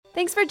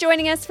Thanks for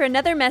joining us for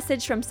another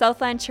message from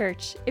Southland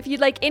Church. If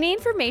you'd like any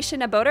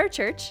information about our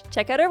church,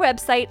 check out our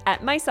website at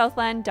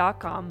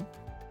mysouthland.com.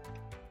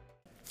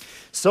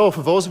 So,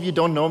 for those of you who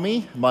don't know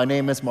me, my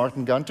name is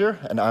Martin Gunter,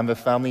 and I'm the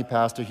family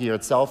pastor here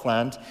at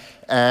Southland.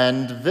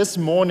 And this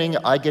morning,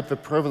 I get the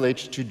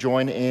privilege to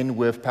join in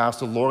with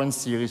Pastor Lauren's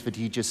series that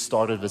he just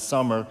started this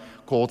summer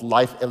called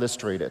Life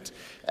Illustrated.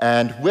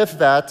 And with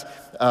that,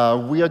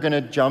 we are going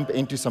to jump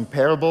into some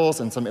parables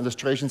and some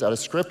illustrations out of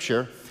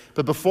Scripture.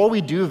 But before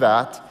we do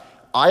that,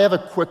 I have a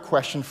quick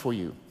question for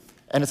you.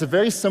 And it's a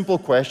very simple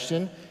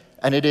question,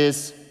 and it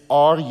is,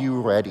 are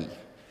you ready?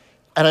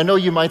 And I know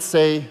you might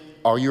say,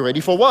 are you ready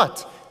for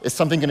what? Is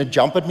something going to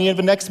jump at me in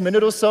the next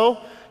minute or so?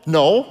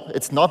 No,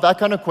 it's not that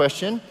kind of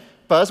question.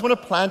 But I just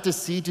want to plant a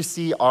seed to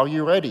see, are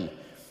you ready?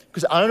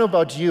 Because I don't know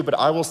about you, but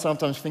I will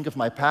sometimes think of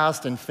my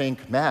past and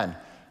think, man,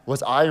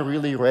 was I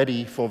really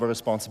ready for the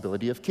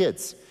responsibility of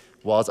kids?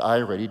 Was I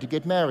ready to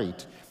get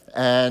married?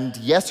 And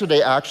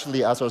yesterday,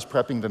 actually, as I was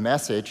prepping the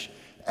message,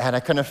 and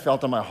I kind of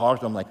felt in my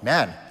heart, I'm like,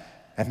 man,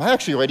 am I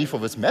actually ready for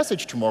this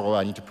message tomorrow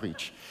I need to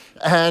preach?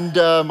 And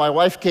my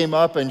wife came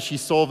up and she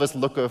saw this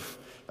look of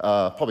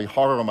probably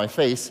horror on my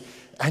face,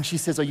 and she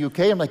says, are you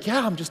okay? I'm like,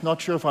 yeah, I'm just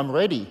not sure if I'm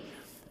ready.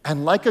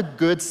 And like a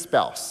good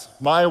spouse,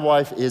 my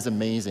wife is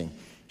amazing.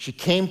 She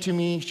came to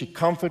me, she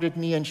comforted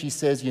me, and she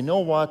says, you know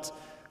what?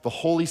 The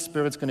Holy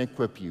Spirit's going to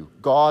equip you.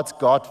 God's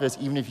got this,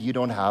 even if you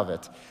don't have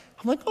it.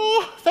 I'm like,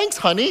 oh, thanks,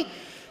 honey.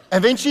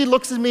 And then she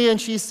looks at me and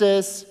she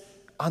says,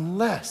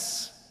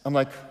 unless. I'm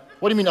like,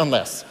 what do you mean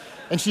unless?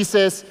 And she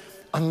says,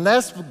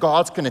 unless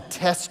God's going to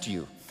test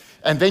you,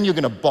 and then you're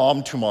going to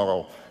bomb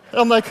tomorrow. And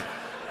I'm like,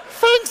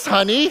 thanks,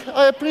 honey.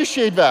 I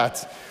appreciate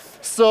that.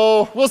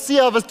 So we'll see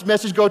how this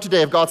message goes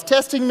today, if God's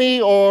testing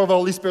me or the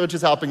Holy Spirit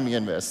is helping me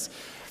in this.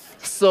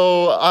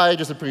 So I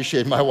just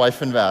appreciate my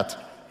wife in that.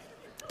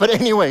 But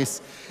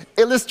anyways,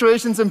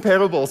 illustrations and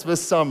parables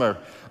this summer.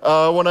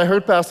 When I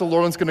heard Pastor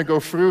Lauren's going to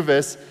go through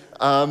this,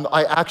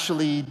 I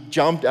actually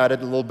jumped at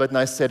it a little bit and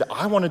I said,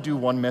 I want to do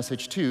one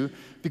message too,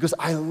 because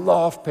I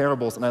love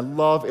parables and I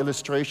love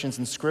illustrations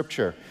in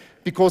Scripture.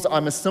 Because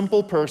I'm a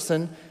simple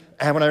person,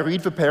 and when I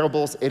read the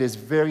parables, it is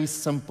very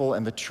simple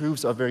and the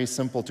truths are very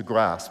simple to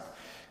grasp.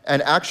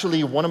 And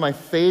actually, one of my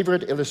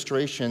favorite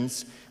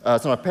illustrations,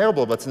 it's not a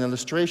parable, but it's an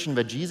illustration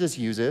that Jesus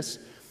uses,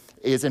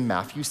 is in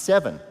Matthew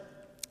 7.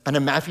 And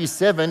in Matthew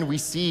 7, we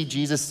see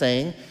Jesus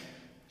saying,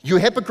 you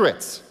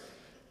hypocrites.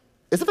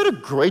 Isn't that a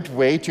great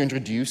way to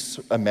introduce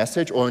a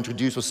message or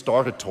introduce or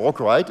start a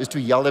talk, right? Is to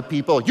yell at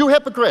people, you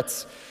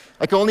hypocrites.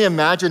 I can only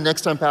imagine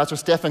next time Pastor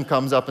Stefan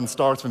comes up and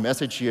starts the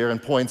message here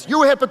and points,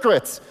 you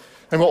hypocrites.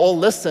 And we'll all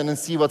listen and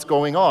see what's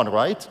going on,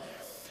 right?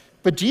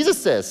 But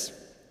Jesus says,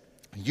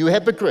 you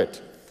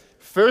hypocrite.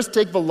 First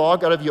take the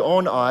log out of your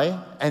own eye,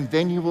 and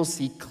then you will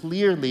see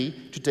clearly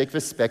to take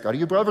the speck out of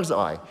your brother's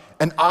eye.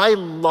 And I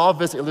love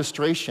this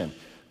illustration,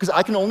 because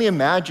I can only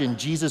imagine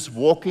Jesus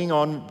walking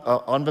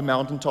on the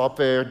mountaintop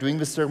there, doing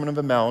the Sermon on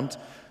the Mount,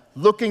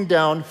 looking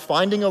down,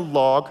 finding a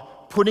log,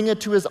 putting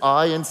it to his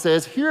eye, and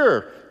says,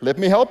 here, let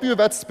me help you with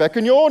that speck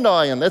in your own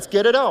eye, and let's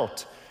get it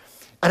out.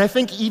 And I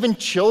think even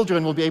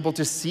children will be able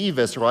to see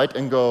this, right,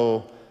 and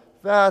go,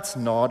 that's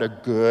not a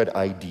good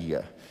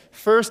idea.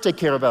 First, take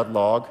care of that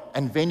log,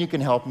 and then you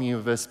can help me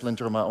with a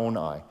splinter in my own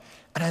eye.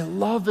 And I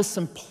love the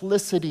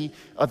simplicity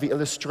of the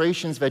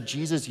illustrations that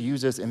Jesus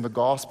uses in the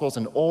Gospels,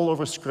 and all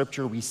over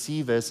Scripture we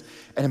see this,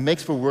 and it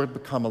makes the Word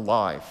become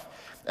alive.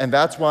 And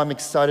that's why I'm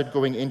excited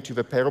going into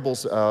the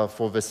parables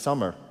for this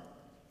summer.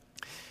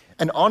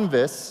 And on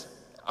this,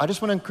 I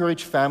just want to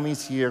encourage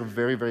families here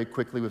very, very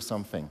quickly with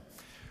something.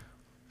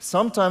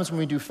 Sometimes when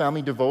we do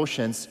family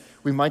devotions,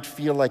 we might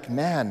feel like,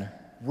 man,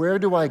 where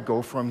do I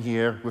go from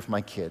here with my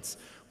kids?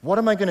 What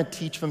am I going to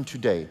teach them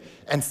today?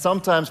 And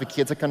sometimes the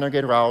kids are going to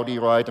get rowdy,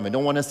 right? And they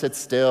don't want to sit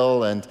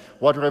still, and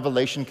what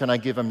revelation can I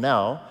give them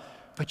now?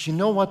 But you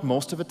know what?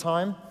 Most of the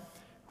time,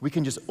 we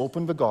can just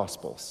open the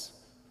Gospels.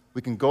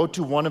 We can go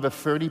to one of the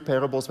 30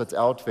 parables that's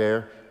out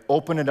there,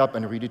 open it up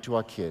and read it to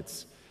our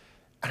kids.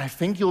 And I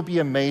think you'll be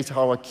amazed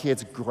how our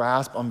kids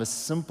grasp on the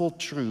simple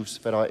truths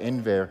that are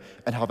in there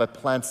and how that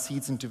plants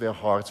seeds into their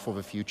hearts for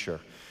the future.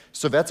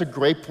 So that's a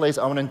great place.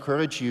 I want to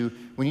encourage you,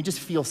 when you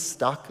just feel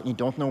stuck and you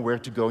don't know where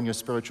to go in your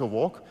spiritual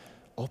walk,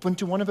 open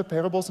to one of the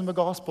parables in the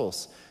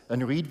Gospels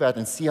and read that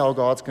and see how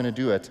God's going to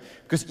do it.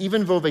 Because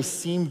even though they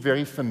seem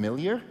very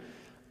familiar,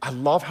 I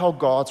love how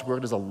God's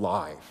Word is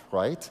alive,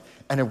 right?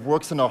 And it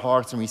works in our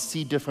hearts and we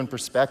see different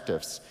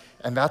perspectives.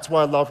 And that's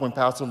why I love when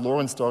Pastor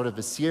Lauren started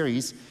the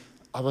series,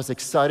 I was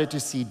excited to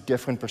see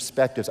different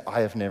perspectives I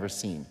have never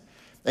seen.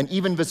 And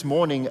even this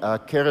morning,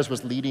 Karis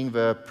was leading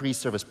the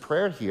pre-service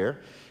prayer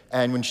here,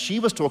 and when she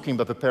was talking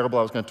about the parable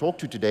I was going to talk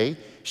to today,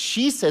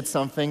 she said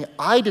something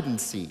I didn't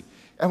see.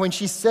 And when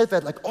she said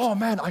that, like, oh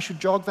man, I should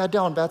jog that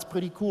down, that's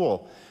pretty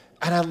cool.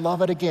 And I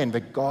love it again,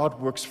 that God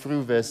works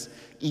through this,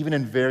 even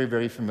in very,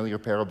 very familiar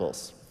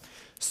parables.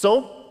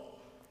 So,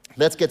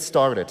 let's get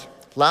started.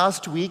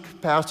 Last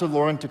week, Pastor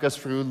Lauren took us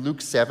through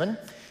Luke 7,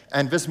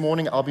 and this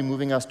morning I'll be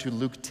moving us to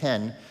Luke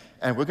 10,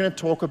 and we're going to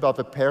talk about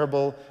the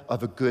parable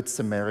of a Good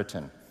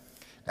Samaritan.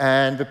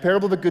 And the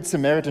parable of the Good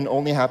Samaritan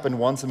only happened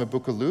once in the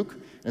book of Luke.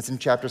 And it's in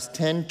chapters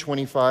 10,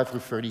 25 through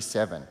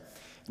 37.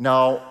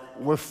 Now,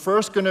 we're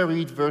first going to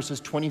read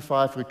verses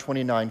 25 through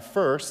 29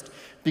 first,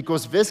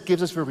 because this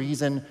gives us the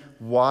reason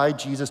why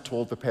Jesus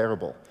told the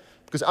parable.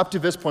 Because up to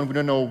this point, we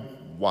don't know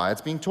why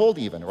it's being told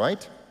even,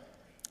 right?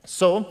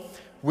 So,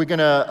 we're going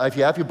to, if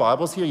you have your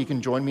Bibles here, you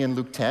can join me in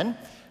Luke 10.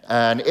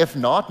 And if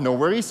not, no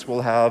worries.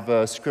 We'll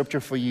have scripture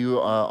for you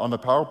on the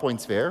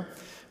PowerPoints there.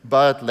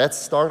 But let's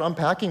start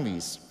unpacking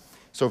these.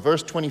 So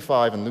verse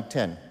 25 in Luke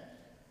 10.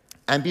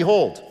 And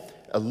behold,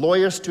 a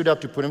lawyer stood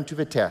up to put him to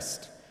the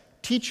test.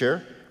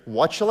 Teacher,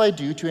 what shall I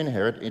do to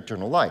inherit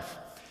eternal life?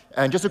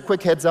 And just a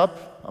quick heads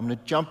up, I'm going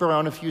to jump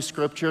around a few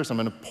scriptures. I'm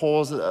going to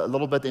pause a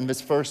little bit in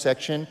this first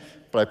section,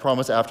 but I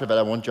promise after that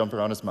I won't jump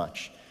around as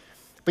much.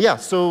 But yeah,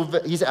 so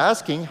he's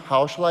asking,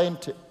 how shall I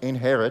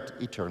inherit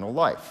eternal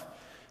life?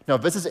 Now,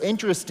 this is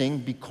interesting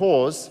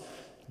because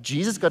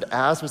Jesus got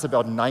asked this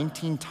about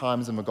 19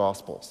 times in the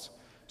Gospels.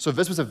 So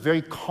this was a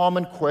very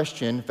common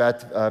question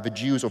that the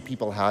Jews or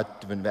people had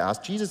when they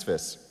asked Jesus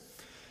this.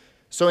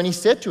 So, and he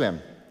said to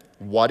him,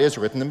 what is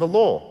written in the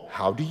law?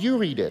 How do you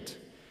read it?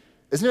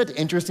 Isn't it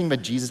interesting that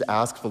Jesus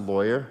asked the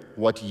lawyer,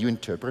 what do you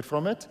interpret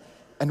from it?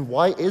 And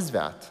why is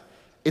that?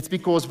 It's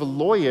because the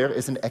lawyer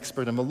is an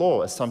expert in the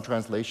law, as some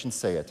translations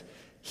say it.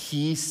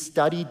 He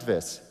studied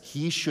this.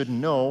 He should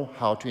know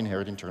how to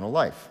inherit eternal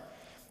life.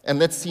 And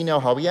let's see now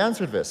how he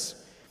answered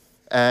this.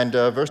 And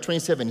verse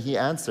 27, he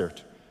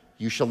answered,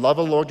 you shall love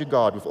the Lord your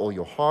God with all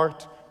your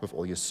heart, with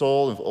all your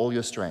soul, with all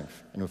your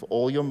strength, and with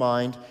all your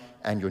mind,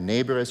 and your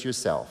neighbor as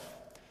yourself.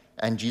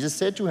 And Jesus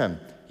said to him,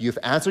 you've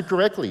answered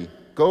correctly.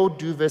 Go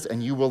do this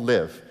and you will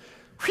live.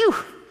 Phew!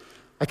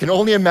 I can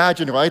only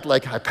imagine, right?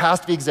 Like I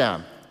passed the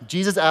exam.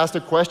 Jesus asked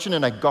a question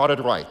and I got it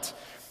right.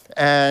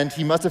 And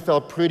he must have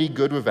felt pretty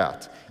good with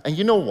that. And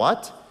you know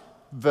what?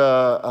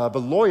 The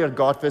lawyer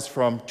got this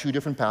from two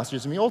different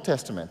passages in the Old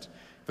Testament.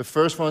 The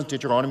first one is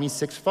Deuteronomy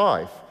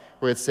 6:5,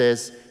 where it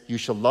says, you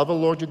shall love the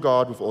Lord your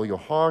God with all your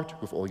heart,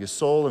 with all your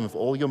soul, and with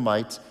all your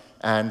might.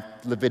 And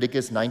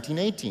Leviticus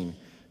 19:18,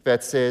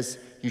 that says,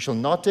 you shall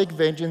not take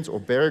vengeance or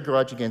bear a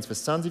grudge against the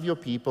sons of your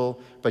people,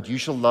 but you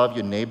shall love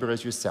your neighbor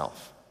as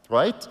yourself.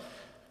 Right?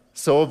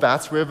 So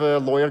that's where the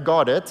lawyer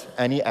got it,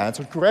 and he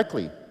answered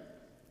correctly.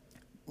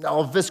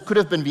 Now, this could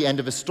have been the end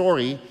of the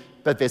story,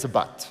 but there's a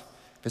but.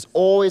 There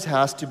always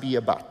has to be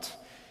a but.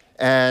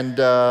 And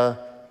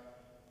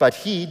but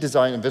he,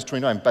 in verse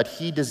 29, but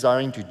he,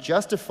 desiring to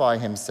justify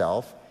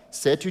himself,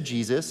 said to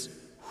Jesus,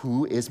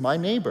 who is my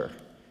neighbor?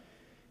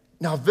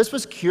 Now, this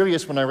was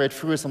curious when I read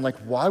through this. I'm like,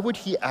 why would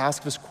he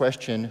ask this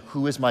question,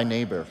 who is my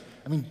neighbor?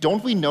 I mean,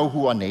 don't we know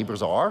who our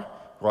neighbors are,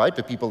 right?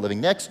 The people living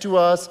next to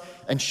us.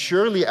 And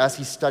surely, as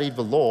he studied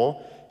the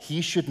law,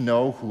 he should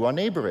know who our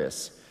neighbor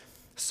is.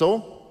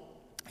 So,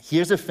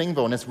 here's the thing,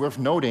 though, and it's worth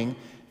noting.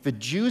 The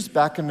Jews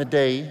back in the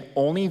day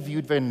only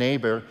viewed their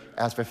neighbor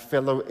as their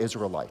fellow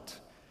Israelite.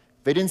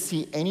 They didn't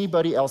see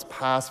anybody else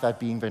past that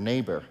being their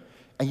neighbor.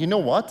 And you know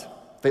what?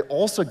 They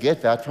also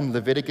get that from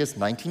Leviticus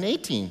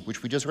 19:18,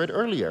 which we just read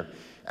earlier.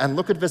 And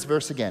look at this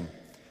verse again.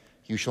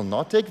 You shall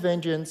not take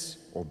vengeance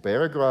or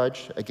bear a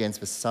grudge against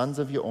the sons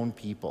of your own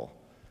people.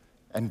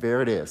 And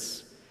there it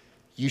is.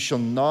 You shall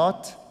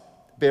not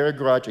bear a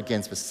grudge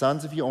against the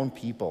sons of your own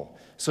people.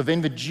 So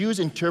then the Jews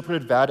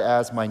interpreted that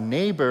as my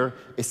neighbor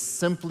is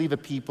simply the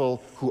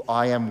people who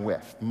I am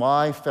with,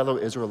 my fellow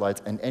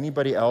Israelites, and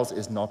anybody else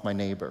is not my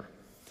neighbor.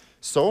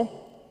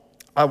 So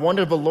I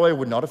wonder if the lawyer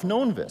would not have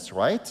known this,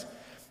 right?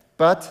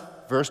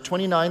 But verse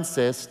 29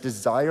 says,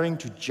 desiring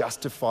to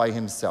justify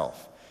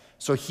himself.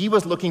 So he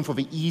was looking for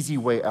the easy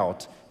way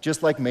out,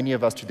 just like many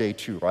of us today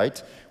too,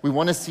 right? We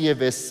want to see if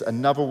there's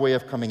another way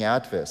of coming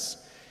at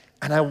this.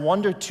 And I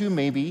wonder too,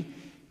 maybe,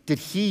 did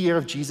he hear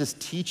of Jesus'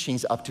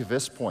 teachings up to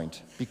this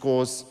point?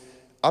 Because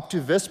up to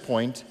this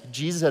point,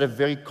 Jesus had a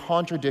very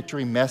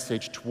contradictory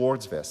message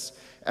towards this.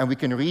 And we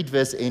can read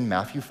this in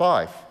Matthew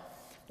 5.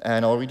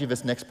 And I'll read you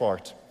this next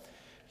part.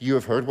 You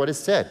have heard what is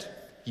said.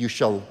 You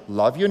shall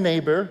love your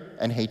neighbor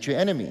and hate your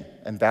enemy.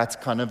 And that's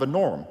kind of a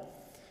norm.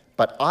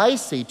 But I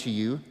say to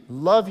you,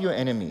 love your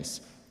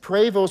enemies.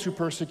 Pray those who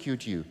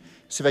persecute you,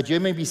 so that you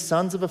may be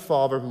sons of the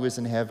Father who is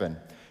in heaven.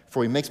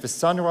 For he makes the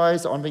sun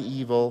rise on the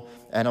evil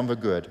and on the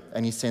good,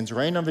 and he sends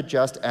rain on the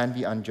just and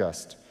the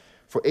unjust.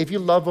 For if you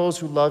love those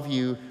who love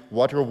you,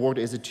 what reward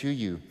is it to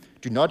you?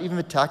 Do not even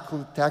the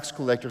tax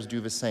collectors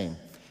do the same?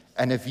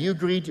 And if you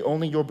greet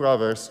only your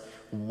brothers,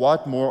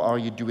 what more are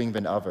you doing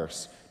than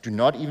others? Do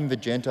not even the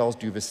Gentiles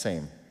do the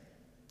same?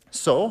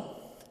 So,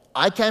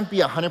 I can't be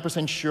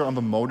 100% sure on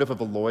the motive of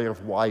the lawyer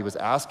of why he was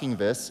asking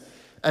this,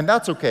 and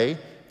that's okay,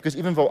 because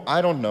even though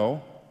I don't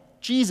know,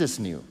 Jesus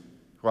knew,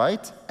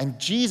 right? And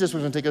Jesus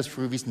was going to take us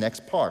through these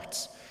next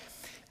parts.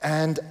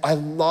 And I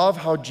love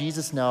how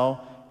Jesus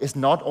now is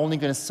not only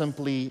going to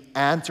simply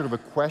answer the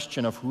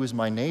question of who is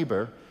my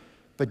neighbor,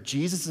 but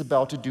Jesus is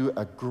about to do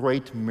a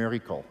great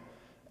miracle.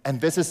 And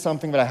this is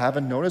something that I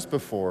haven't noticed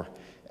before.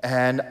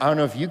 And I don't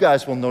know if you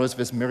guys will notice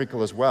this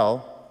miracle as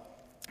well,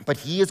 but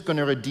he is going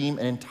to redeem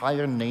an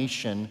entire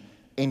nation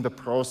in the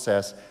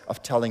process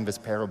of telling this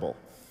parable.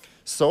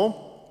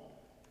 So,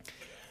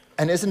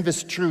 and isn't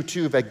this true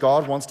too, that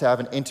God wants to have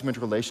an intimate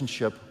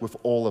relationship with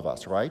all of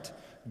us, right?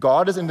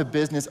 God is in the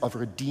business of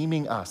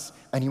redeeming us,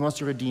 and he wants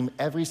to redeem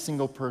every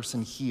single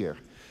person here.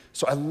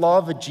 So I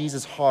love at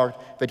Jesus' heart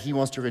that he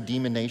wants to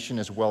redeem a nation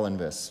as well in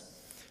this.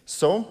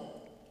 So,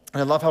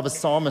 and I love how the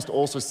psalmist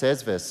also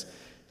says this.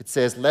 It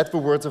says, "Let the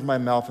words of my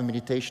mouth and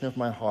meditation of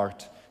my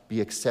heart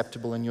be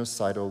acceptable in your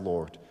sight, O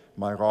Lord,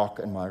 my rock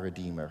and my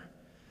redeemer."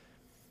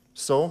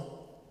 So,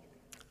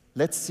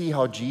 let's see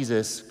how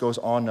Jesus goes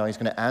on now. He's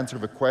going to answer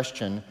the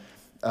question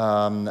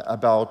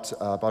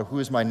about who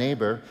is my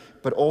neighbor,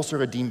 but also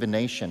redeem the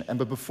nation.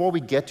 But before we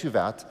get to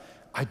that,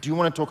 I do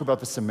want to talk about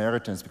the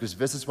Samaritans, because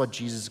this is what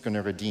Jesus is going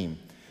to redeem.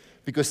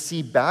 Because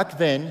see, back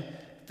then,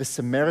 the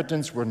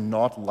Samaritans were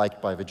not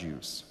liked by the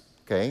Jews.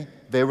 Okay?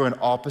 They were on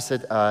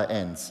opposite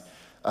ends.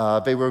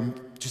 To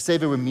say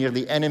they were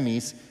merely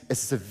enemies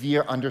is a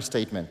severe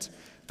understatement.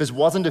 This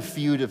wasn't a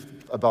feud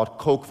about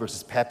Coke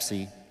versus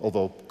Pepsi,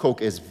 although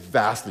Coke is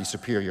vastly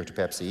superior to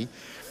Pepsi.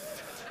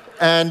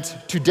 And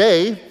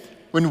today,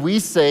 when we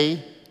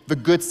say the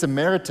Good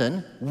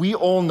Samaritan, we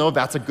all know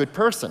that's a good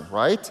person,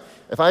 right?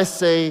 If I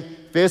say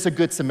there's a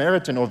Good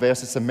Samaritan or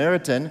there's a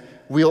Samaritan,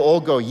 we'll all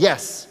go,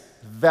 yes,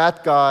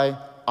 that guy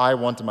I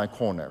want in my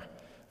corner.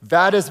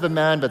 That is the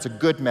man that's a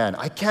good man.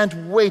 I can't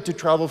wait to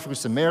travel through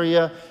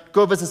Samaria,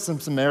 go visit some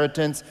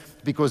Samaritans,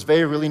 because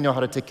they really know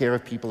how to take care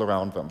of people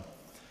around them.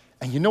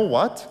 And you know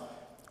what?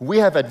 We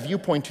have that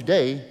viewpoint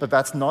today, but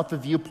that's not the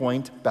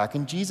viewpoint back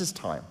in Jesus'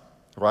 time,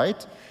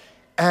 right?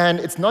 And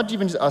it's not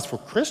even just us for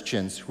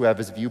Christians who have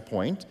this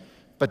viewpoint,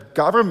 but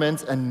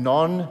governments and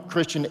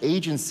non-Christian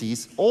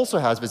agencies also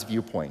has this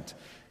viewpoint.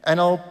 And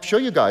I'll show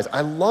you guys,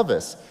 I love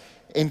this.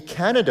 In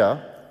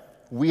Canada,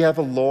 we have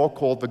a law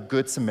called the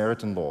Good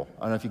Samaritan Law.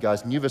 I don't know if you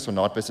guys knew this or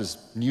not, this is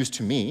news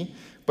to me,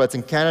 but it's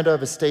in Canada,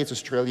 the States,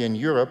 Australia, and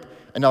Europe,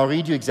 and I'll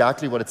read you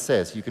exactly what it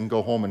says. You can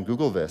go home and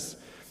Google this.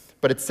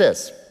 But it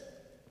says,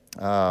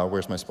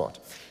 where's my spot?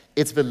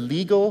 It's the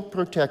legal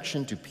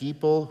protection to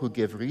people who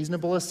give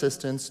reasonable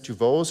assistance to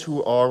those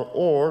who are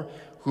or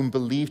whom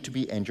believed to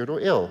be injured or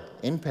ill,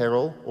 in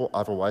peril, or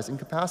otherwise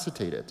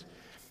incapacitated.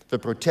 The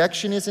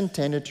protection is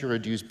intended to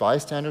reduce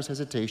bystanders'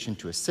 hesitation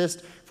to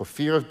assist for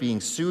fear of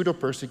being sued or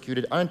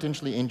persecuted,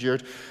 unintentionally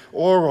injured,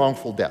 or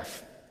wrongful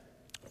death.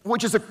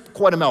 Which is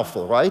quite a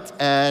mouthful, right?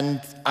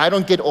 And I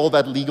don't get all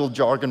that legal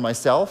jargon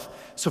myself.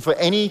 So for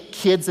any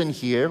kids in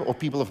here or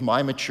people of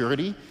my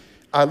maturity,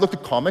 I looked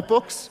at comic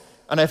books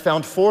and I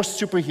found 4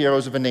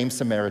 superheroes with the name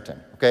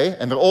Samaritan, okay?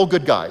 And they're all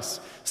good guys.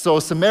 So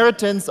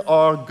Samaritans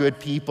are good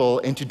people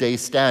in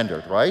today's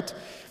standard, right?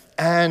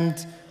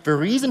 And the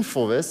reason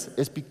for this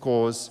is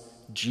because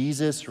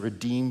Jesus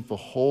redeemed the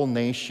whole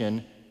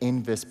nation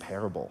in this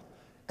parable.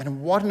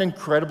 And what an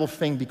incredible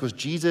thing, because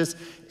Jesus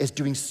is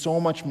doing so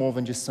much more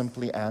than just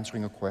simply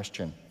answering a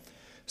question.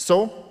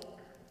 So,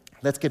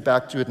 let's get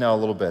back to it now a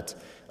little bit.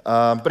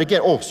 But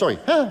again,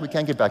 we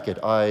can't get back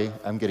yet. I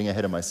am getting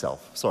ahead of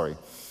myself, sorry.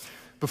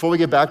 Before we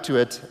get back to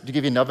it, to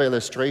give you another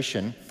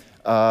illustration,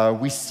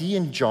 we see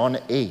in John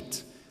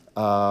 8,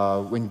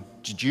 when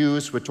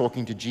Jews were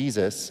talking to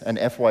Jesus, and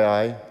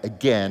FYI,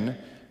 again,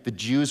 the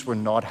Jews were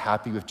not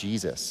happy with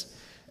Jesus.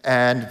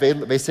 And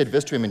they said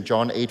this to him in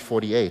John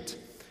 8:48.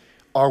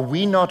 "Are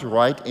we not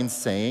right in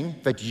saying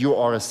that you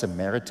are a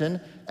Samaritan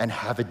and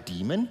have a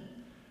demon?"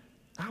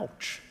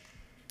 Ouch.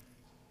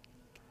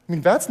 I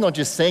mean, that's not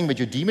just saying that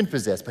you're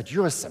demon-possessed, but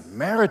you're a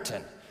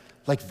Samaritan.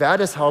 Like,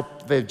 that is how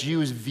the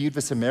Jews viewed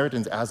the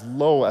Samaritans, as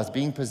low, as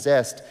being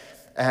possessed,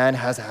 and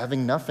as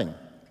having nothing.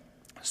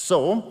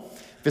 So,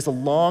 there's a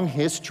long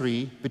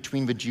history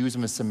between the Jews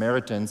and the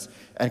Samaritans,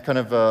 and kind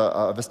of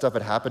the stuff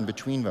that happened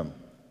between them.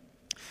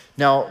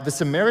 Now, the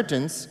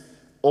Samaritans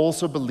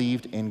also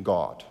believed in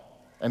God.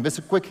 And this is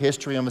a quick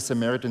history on the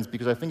Samaritans,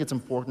 because I think it's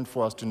important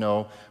for us to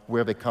know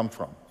where they come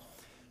from.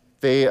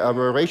 They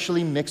were a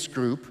racially mixed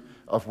group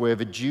of where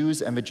the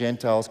Jews and the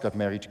Gentiles got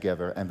married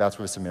together, and that's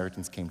where the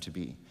Samaritans came to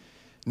be.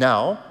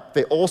 Now,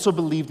 they also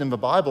believed in the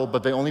Bible,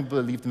 but they only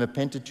believed in the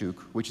Pentateuch,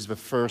 which is the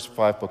first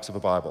 5 books of the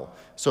Bible.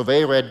 So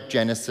they read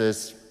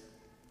Genesis,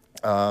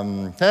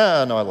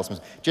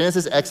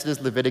 Genesis,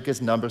 Exodus,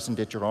 Leviticus, Numbers, and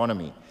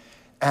Deuteronomy.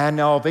 And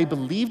now they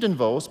believed in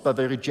those, but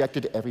they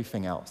rejected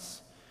everything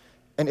else.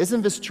 And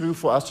isn't this true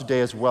for us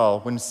today as well?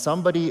 When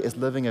somebody is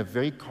living a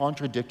very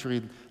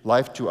contradictory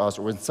life to us,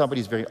 or when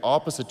somebody is very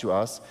opposite to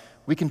us,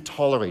 we can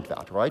tolerate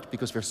that, right?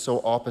 Because they're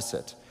so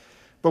opposite.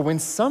 But when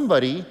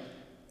somebody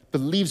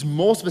believes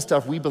most of the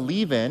stuff we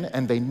believe in,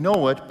 and they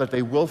know it, but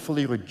they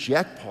willfully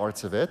reject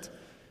parts of it,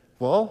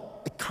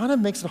 well, it kind of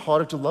makes it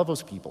harder to love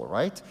those people,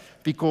 right?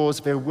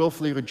 Because they're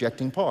willfully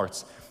rejecting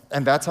parts.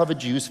 And that's how the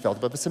Jews felt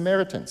about the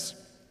Samaritans.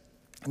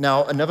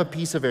 Now, another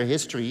piece of their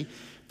history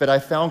that I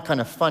found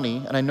kind of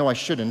funny, and I know I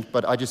shouldn't,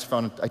 but I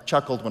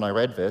chuckled when I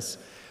read this.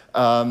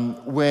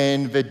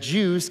 When the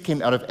Jews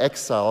came out of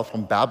exile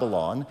from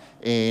Babylon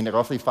in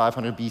roughly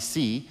 500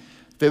 BC,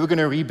 they were going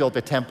to rebuild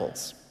their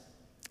temples.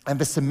 And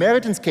the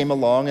Samaritans came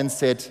along and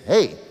said,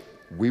 "Hey,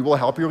 we will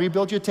help you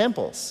rebuild your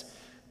temples."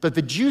 But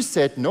the Jews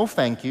said, "No,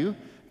 thank you,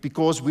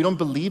 because we don't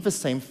believe the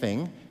same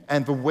thing,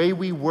 And the way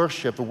we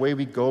worship, the way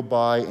we go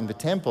by in the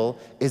temple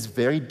is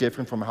very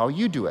different from how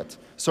you do it.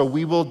 So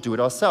we will do it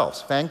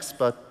ourselves. Thanks,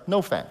 but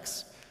no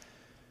thanks.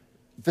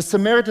 The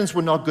Samaritans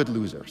were not good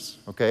losers,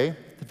 okay?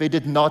 They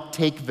did not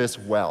take this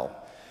well.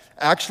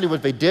 Actually,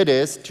 what they did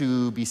is,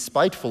 to be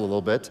spiteful a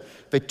little bit,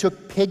 they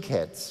took pig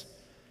heads.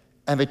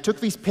 And they took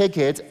these pig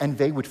heads and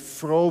they would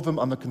throw them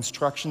on the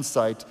construction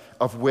site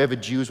of where the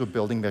Jews were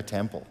building their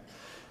temple.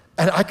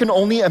 And I can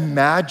only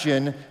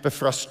imagine the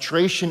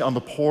frustration on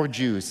the poor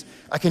Jews.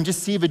 I can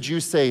just see the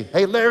Jews say,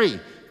 "Hey, Larry,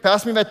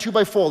 pass me that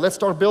 2x4, let's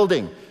start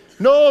building."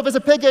 "No, there's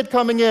a pig head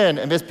coming in,"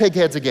 and there's pig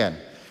heads again.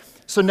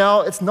 So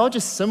now it's not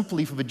just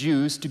simply for the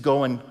Jews to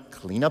go and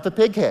clean up the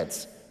pig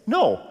heads.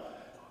 No,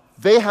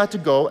 they had to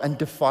go and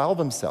defile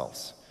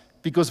themselves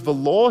because the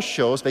law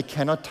shows they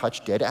cannot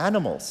touch dead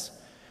animals.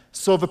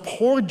 So the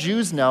poor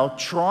Jews now,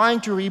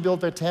 trying to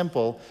rebuild their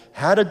temple,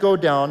 had to go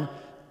down,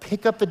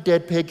 pick up the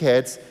dead pig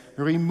heads,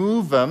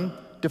 remove them,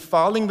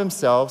 defiling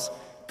themselves,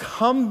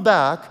 come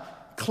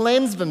back,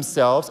 cleanse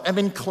themselves, and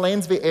then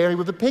cleanse the area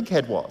where the pig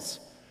head was.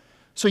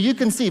 So you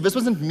can see, this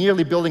wasn't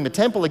merely building the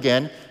temple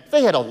again,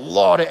 they had a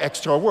lot of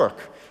extra work.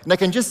 And I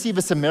can just see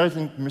the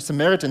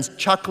Samaritans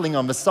chuckling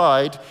on the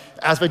side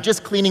as they're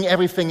just cleaning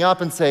everything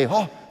up and say,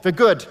 "Oh, they're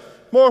good,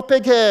 more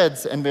pig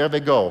heads," and there they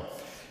go.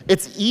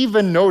 It's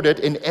even noted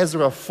in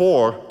Ezra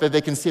 4 that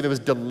they can see there was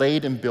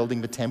delayed in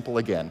building the temple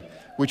again,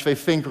 which they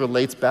think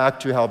relates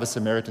back to how the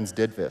Samaritans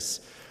did this.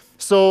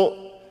 So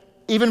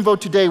even though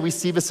today we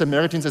see the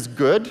Samaritans as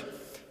good,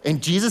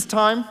 in Jesus'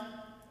 time,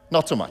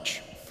 not so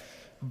much.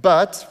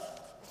 But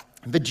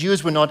the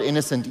Jews were not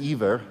innocent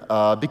either.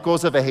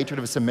 Because of a hatred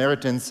of the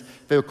Samaritans,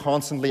 they were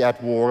constantly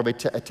at war, they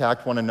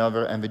attacked one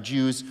another, and the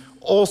Jews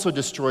also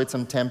destroyed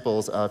some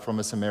temples from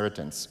the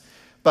Samaritans.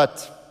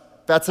 But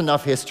that's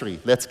enough history.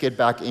 Let's get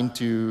back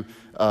into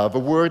the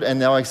Word, and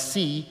now I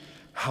see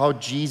how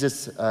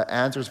Jesus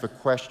answers the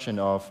question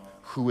of,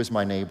 "Who is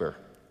my neighbor?"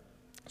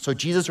 So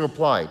Jesus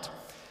replied,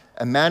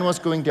 "A man was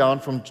going down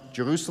from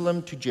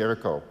Jerusalem to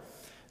Jericho."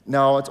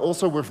 Now, it's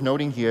also worth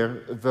noting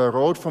here, the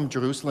road from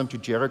Jerusalem to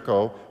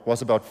Jericho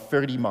was about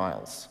 30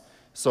 miles.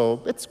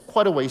 So it's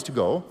quite a ways to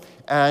go.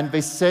 And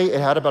they say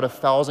it had about a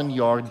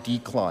 1,000-yard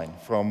decline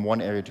from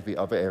one area to the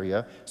other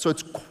area. So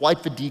it's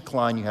quite the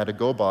decline you had to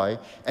go by.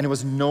 And it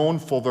was known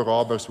for the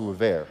robbers who were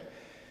there.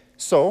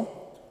 So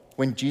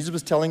when Jesus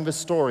was telling this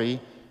story,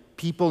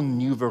 people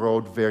knew the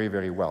road very,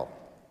 very well.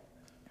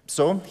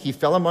 So he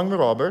fell among the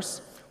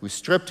robbers, who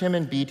stripped him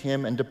and beat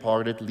him and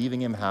departed,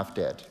 leaving him half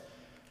dead.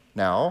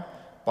 Now,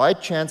 by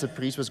chance, a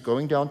priest was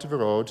going down to the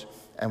road,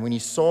 and when he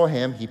saw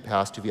him, he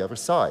passed to the other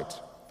side.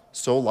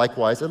 So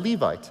likewise a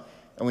Levite.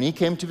 And when he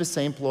came to the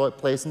same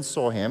place and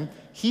saw him,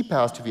 he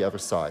passed to the other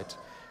side.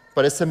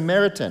 But a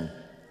Samaritan,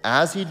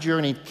 as he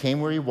journeyed, came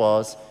where he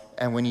was,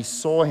 and when he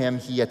saw him,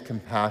 he had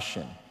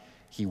compassion.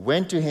 He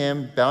went to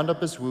him, bound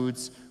up his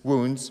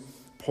wounds,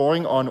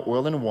 pouring on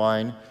oil and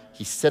wine.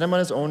 He set him on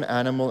his own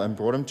animal and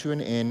brought him to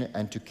an inn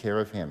and took care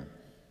of him.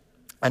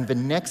 And the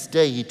next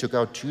day he took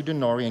out 2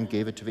 denarii and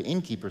gave it to the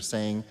innkeeper,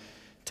 saying,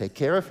 "Take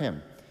care of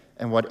him,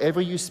 and whatever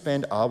you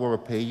spend I will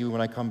repay you when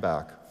I come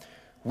back."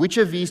 Which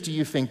of these do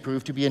you think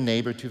proved to be a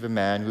neighbor to the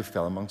man who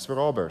fell amongst the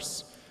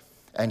robbers?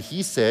 And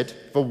he said,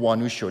 "The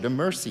one who showed him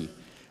mercy."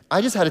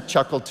 I just had a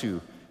chuckle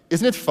too.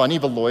 Isn't it funny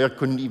the lawyer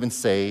couldn't even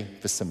say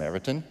the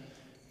Samaritan,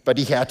 but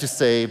he had to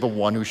say the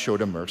one who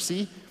showed him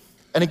mercy?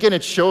 And again,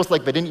 it shows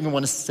like they didn't even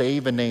want to say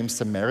the name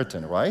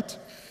Samaritan, right?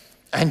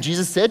 And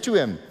Jesus said to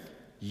him,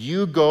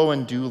 "You go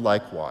and do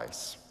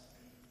likewise."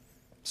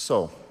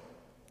 So,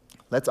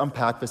 let's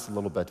unpack this a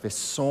little bit. There's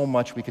so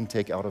much we can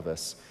take out of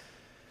this.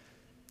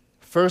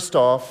 First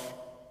off,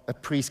 a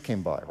priest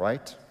came by,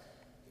 right?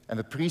 And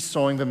the priest,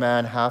 sawing the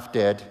man half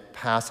dead,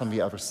 passed on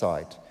the other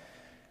side.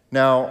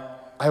 Now,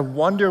 I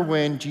wonder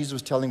when Jesus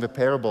was telling the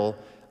parable,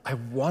 I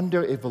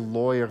wonder if the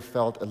lawyer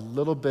felt a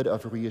little bit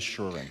of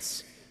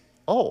reassurance.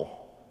 Oh,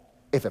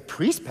 if a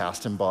priest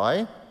passed him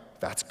by,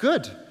 that's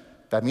good.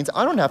 That means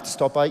I don't have to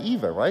stop by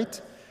either, right?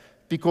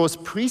 Because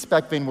priests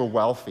back then were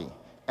wealthy.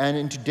 And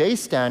in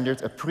today's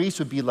standards, a priest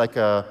would be like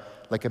a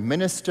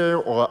minister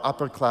or an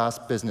upper-class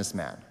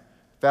businessman.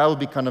 That would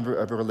be kind of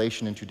a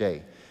relation in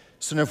today.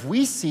 So if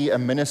we see a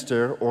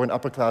minister or an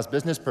upper-class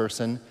business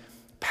person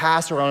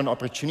pass around an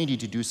opportunity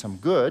to do some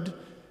good,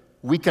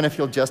 we kind of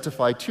feel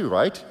justified too,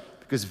 right?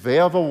 Because they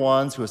are the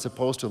ones who are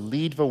supposed to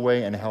lead the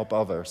way and help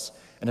others.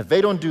 And if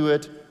they don't do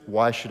it,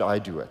 why should I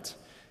do it?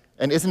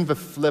 And isn't the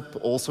flip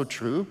also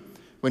true?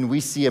 When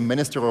we see a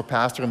minister or a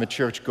pastor in the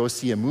church go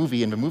see a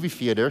movie in the movie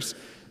theaters,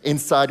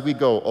 inside we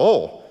go,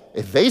 oh,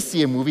 if they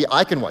see a movie,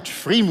 I can watch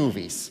free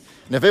movies.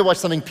 And if they watch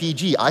something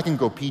PG, I can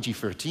go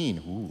PG-13.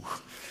 Ooh,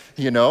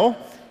 you know?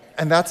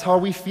 And that's how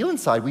we feel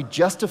inside. We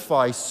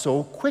justify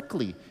so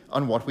quickly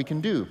on what we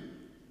can do.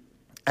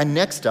 And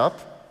next up,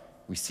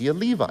 we see a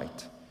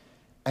Levite.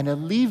 And a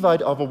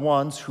Levite are the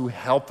ones who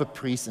help the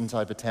priests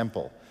inside the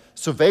temple.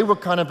 So they were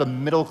kind of the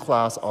middle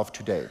class of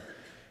today.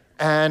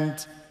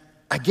 And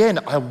again,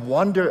 I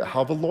wonder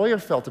how the lawyer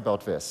felt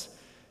about this.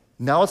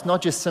 Now it's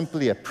not just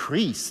simply a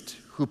priest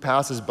who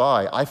passes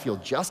by, I feel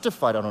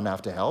justified, I don't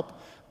have to help.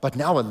 But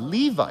now a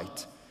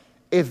Levite,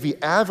 if the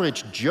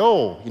average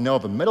Joe,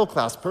 the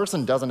middle-class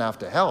person doesn't have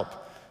to help,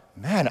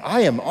 man,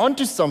 I am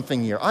onto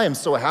something here. I am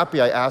so happy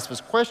I asked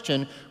this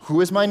question, who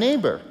is my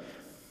neighbor?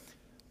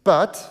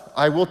 But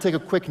I will take a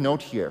quick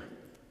note here.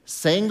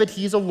 Saying that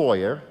he's a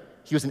lawyer,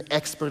 he was an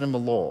expert in the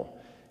law.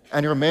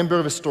 And you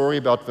remember the story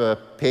about the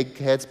pig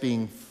heads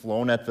being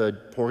flown at the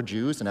poor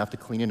Jews and have to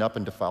clean it up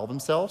and defile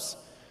themselves?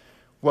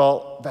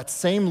 Well, that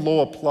same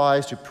law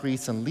applies to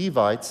priests and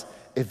Levites.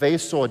 If they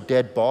saw a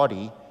dead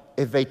body,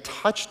 if they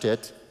touched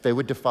it, they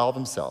would defile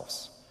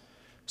themselves.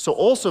 So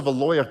also the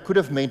lawyer could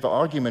have made the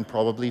argument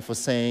probably for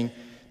saying,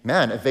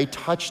 man, if they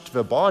touched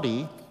the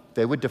body,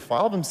 they would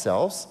defile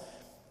themselves,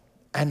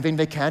 and then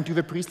they can't do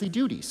their priestly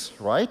duties,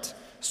 right?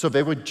 So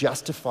they were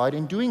justified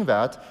in doing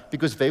that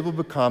because they will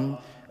become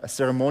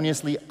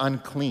ceremoniously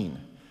unclean.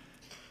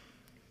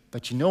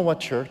 But you know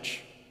what,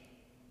 church?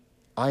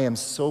 I am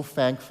so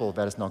thankful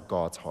that is not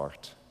God's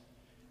heart.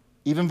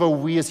 Even though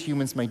we as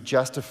humans may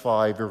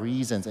justify the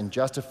reasons and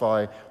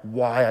justify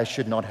why I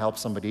should not help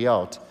somebody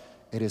out,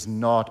 it is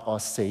not our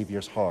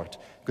Savior's heart.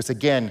 Because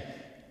again,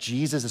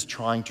 Jesus is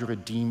trying to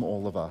redeem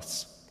all of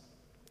us.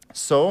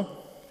 So,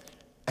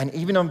 and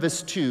even on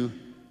this too,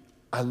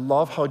 I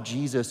love how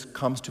Jesus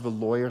comes to the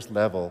lawyer's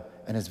level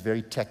and is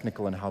very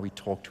technical in how we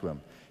talk to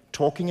him.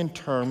 Talking in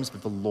terms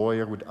that the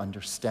lawyer would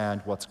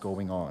understand what's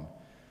going on.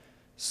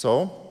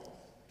 So,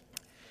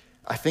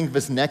 I think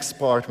this next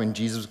part, when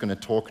Jesus is going to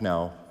talk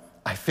now,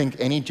 I think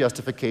any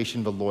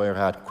justification the lawyer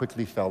had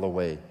quickly fell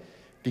away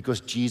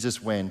because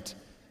Jesus went,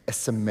 a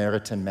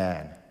Samaritan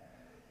man.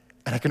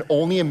 And I can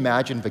only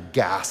imagine the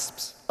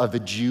gasps of the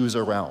Jews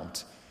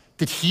around.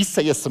 Did he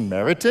say a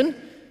Samaritan?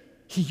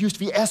 He used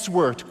the S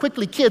word.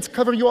 Quickly, kids,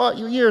 cover your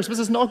ears. This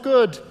is not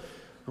good,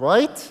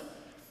 right?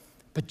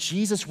 But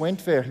Jesus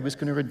went there. He was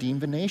going to redeem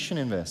the nation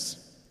in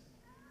this.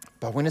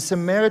 But when a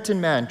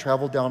Samaritan man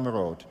traveled down the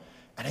road,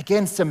 and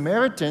again,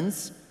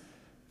 Samaritans,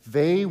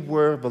 they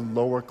were the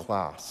lower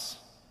class.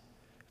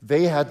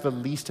 They had the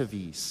least of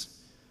these.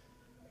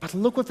 But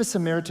look what the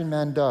Samaritan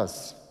man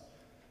does.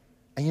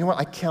 And you know what?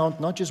 I count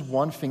not just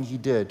one thing he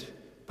did,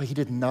 but he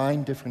did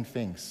 9 different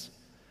things.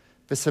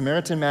 The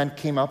Samaritan man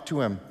came up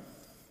to him,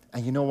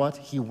 and you know what?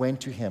 He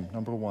went to him,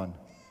 number 1.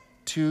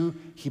 2,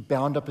 he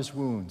bound up his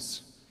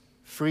wounds.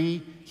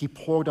 3, he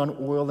poured on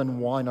oil and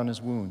wine on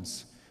his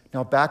wounds.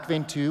 Now back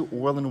then too,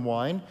 oil and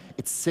wine,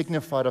 it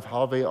signified of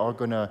how they are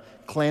going to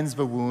cleanse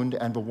the wound,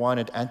 and the wine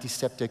had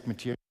antiseptic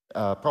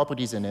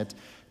properties in it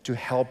to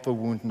help the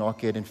wound not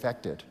get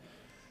infected.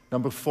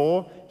 Number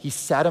 4, he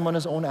sat him on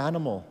his own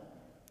animal.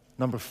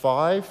 Number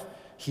 5,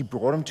 he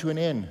brought him to an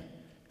inn.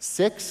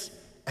 6,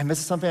 and this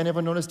is something I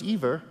never noticed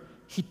either,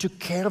 he took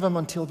care of him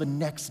until the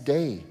next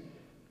day.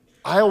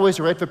 I always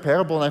read the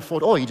parable and I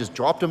thought, oh, he just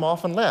dropped him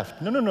off and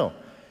left. No.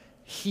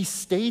 He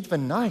stayed the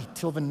night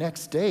till the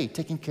next day,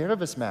 taking care of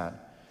this man.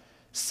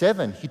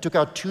 7, he took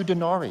out 2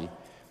 denarii.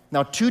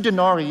 Now, 2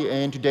 denarii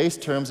in today's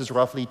terms is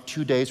roughly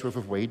 2 days' worth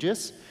of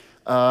wages.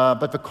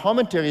 But the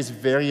commentaries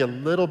vary a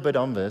little bit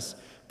on this,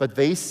 but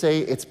they say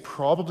it's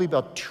probably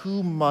about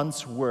 2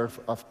 months' worth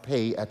of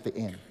pay at the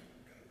inn.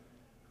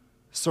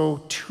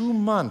 So 2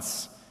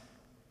 months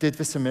did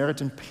the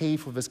Samaritan pay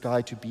for this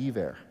guy to be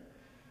there.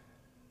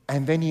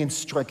 And then he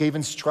gave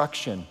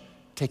instruction,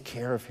 take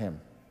care of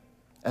him.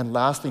 And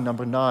lastly,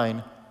 number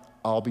 9,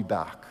 I'll be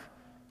back.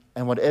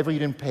 And whatever you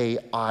didn't pay,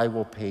 I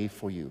will pay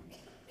for you.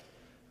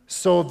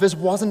 So this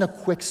wasn't a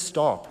quick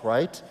stop,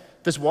 right?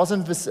 This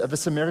wasn't the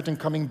Samaritan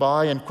coming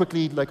by and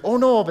quickly like, oh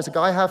no, there's a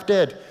guy half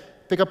dead.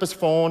 Pick up his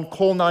phone,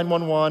 call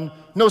 911,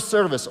 no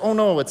service. Oh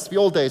no, it's the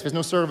old days, there's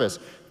no service.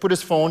 Put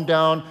his phone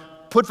down,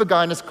 put the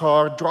guy in his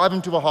car, drive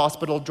him to the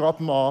hospital,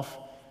 drop him off.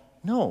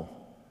 No,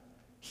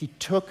 he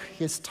took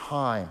his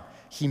time.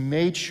 He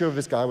made sure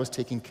this guy was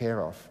taken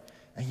care of.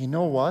 And you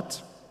know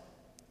what?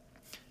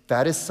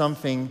 That is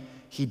something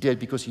he did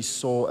because he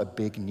saw a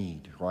big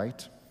need,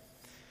 right?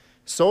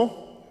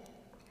 So,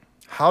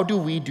 how do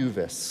we do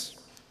this?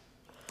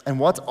 And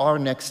what's our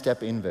next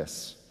step in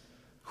this?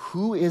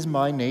 Who is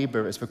my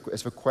neighbor is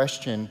the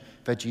question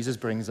that Jesus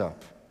brings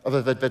up,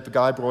 or that the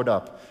guy brought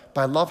up.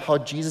 But I love how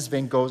Jesus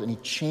then goes and he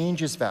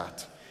changes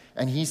that.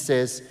 And he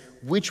says,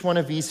 which one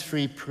of these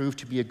 3 proved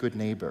to be a good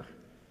neighbor?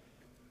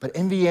 But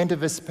in the end of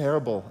this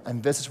parable,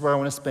 and this is where I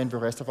want to spend the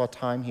rest of our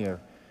time here,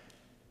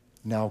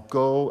 now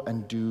go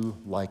and do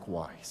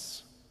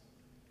likewise.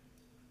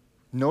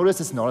 Notice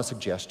it's not a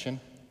suggestion.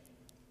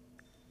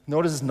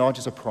 Notice it's not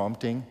just a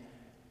prompting,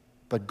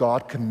 but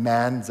God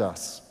commands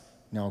us,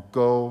 now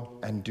go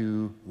and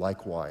do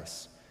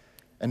likewise.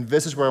 And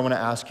this is where I want to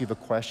ask you the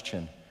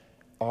question,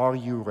 are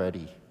you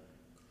ready?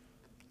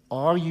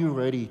 Are you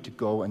ready to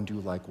go and do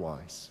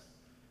likewise?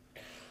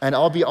 And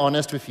I'll be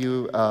honest with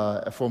you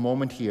for a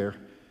moment here.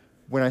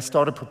 When I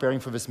started preparing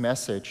for this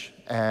message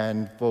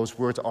and those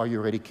words, are you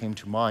ready, came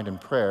to mind in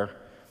prayer,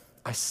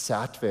 I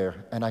sat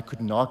there and I could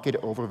not get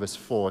over this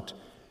thought,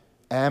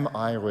 am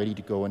I ready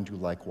to go and do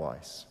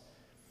likewise?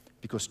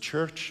 Because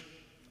church,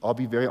 I'll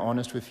be very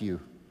honest with you,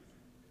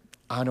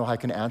 I know I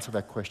can answer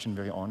that question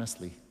very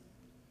honestly.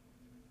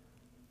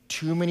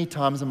 Too many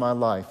times in my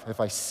life have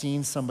I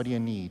seen somebody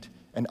in need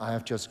and I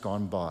have just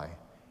gone by.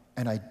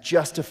 And I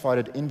justified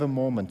it in the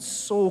moment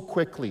so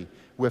quickly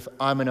with,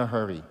 I'm in a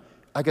hurry.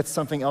 I got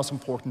something else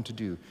important to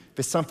do.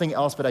 There's something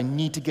else that I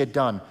need to get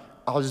done.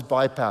 I'll just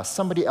bypass.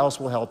 Somebody else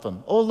will help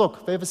them. Oh,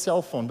 look, they have a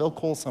cell phone. They'll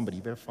call somebody.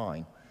 They're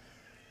fine.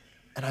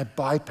 And I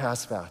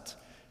bypass that.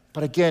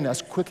 But again,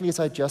 as quickly as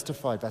I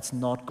justify, that's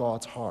not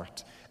God's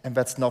heart. And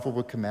that's not what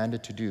we're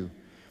commanded to do.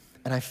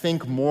 And I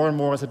think more and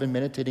more as I've been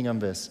meditating on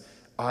this,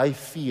 I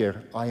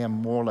fear I am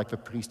more like the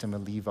priest and the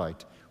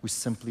Levite who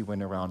simply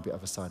went around the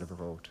other side of the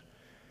road.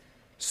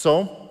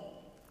 So,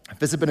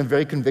 this has been a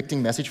very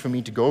convicting message for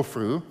me to go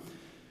through.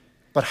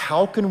 But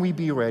how can we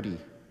be ready?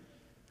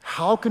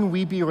 How can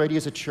we be ready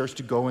as a church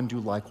to go and do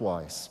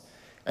likewise?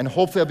 And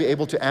hopefully I'll be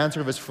able to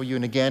answer this for you.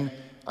 And again,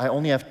 I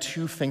only have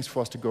 2 things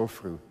for us to go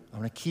through. I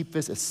want to keep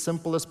this as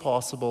simple as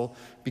possible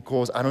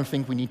because I don't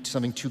think we need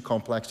something too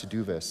complex to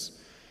do this.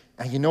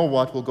 And you know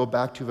what? We'll go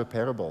back to the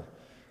parable.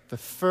 The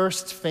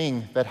first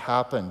thing that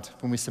happened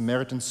when the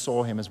Samaritans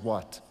saw him is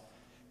what?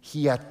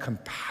 He had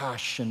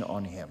compassion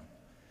on him.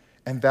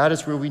 And that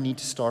is where we need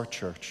to start,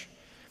 church.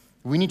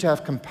 We need to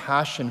have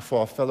compassion for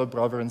our fellow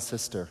brother and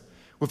sister.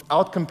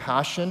 Without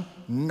compassion,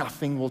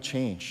 nothing will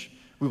change.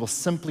 We will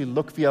simply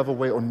look the other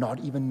way or not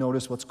even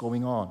notice what's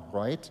going on,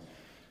 right?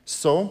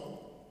 So,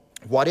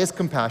 what is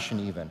compassion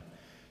even?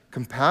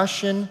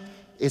 Compassion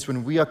is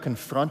when we are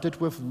confronted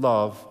with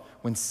love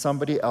when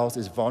somebody else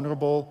is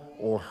vulnerable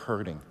or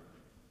hurting.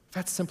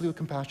 That's simply what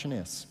compassion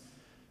is.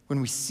 When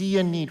we see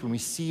a need, when we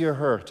see a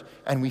hurt,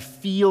 and we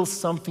feel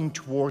something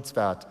towards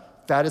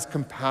that, that is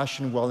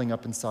compassion welling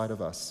up inside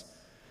of us.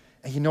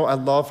 And you know, I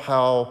love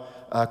how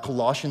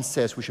Colossians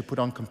says we should put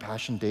on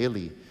compassion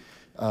daily.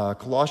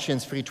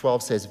 Colossians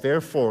 3:12 says,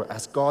 "Therefore,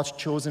 as God's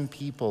chosen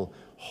people,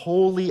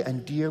 holy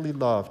and dearly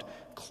loved,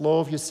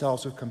 clothe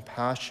yourselves with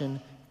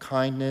compassion,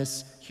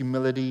 kindness,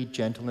 humility,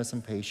 gentleness,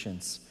 and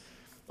patience."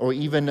 Or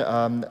even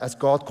as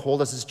God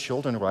called us as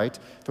children, right?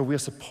 That we are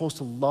supposed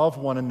to love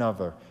one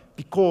another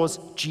because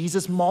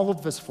Jesus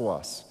modeled this for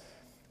us.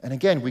 And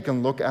again, we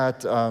can look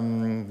at,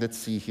 let's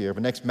see here,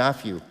 the next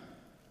Matthew.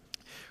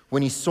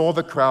 When he saw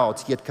the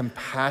crowds, he had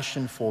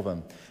compassion for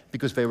them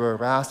because they were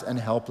harassed and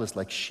helpless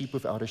like sheep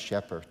without a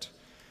shepherd.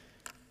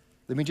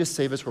 Let me just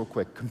say this real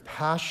quick.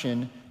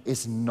 Compassion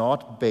is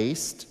not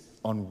based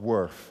on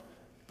worth,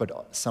 but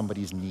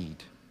somebody's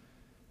need.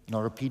 And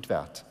I'll repeat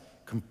that.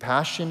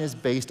 Compassion is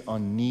based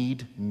on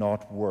need,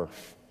 not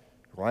worth,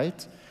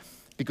 right?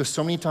 Because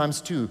so many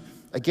times too,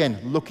 again,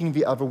 looking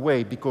the other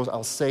way because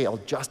I'll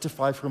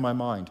justify through my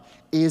mind,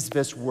 is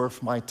this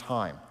worth my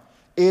time?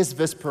 Is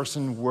this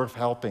person worth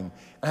helping?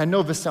 And I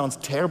know this sounds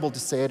terrible to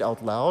say it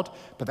out loud,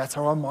 but that's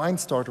how our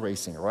minds start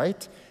racing,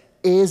 right?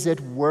 Is it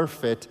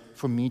worth it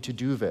for me to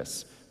do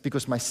this?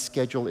 Because my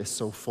schedule is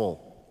so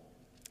full.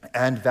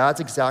 And that's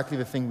exactly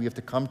the thing we have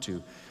to come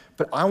to.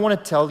 But I want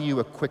to tell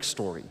you a quick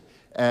story.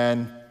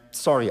 And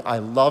sorry, I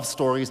love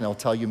stories, and I'll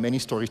tell you many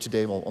stories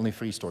today, well, only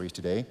 3 stories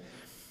today.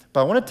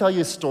 But I want to tell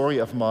you a story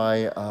of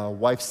my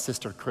wife's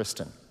sister,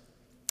 Kristen.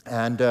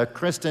 And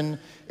Kristen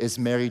is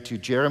married to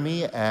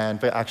Jeremy, and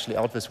they're actually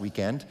out this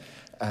weekend.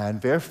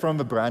 And they're from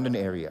the Brandon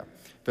area.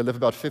 They live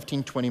about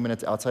 15, 20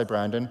 minutes outside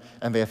Brandon,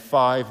 and they have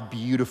 5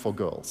 beautiful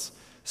girls.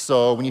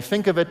 So when you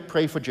think of it,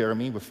 pray for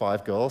Jeremy with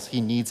 5 girls. He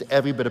needs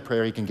every bit of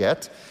prayer he can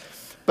get.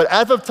 But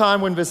at the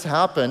time when this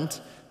happened,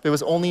 there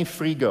was only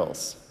 3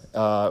 girls,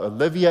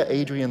 Olivia,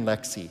 Adrian,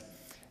 Lexi.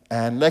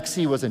 And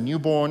Lexi was a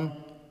newborn,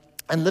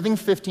 and living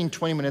 15,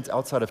 20 minutes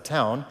outside of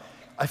town,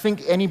 I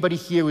think anybody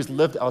here who's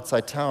lived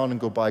outside town and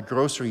go buy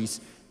groceries,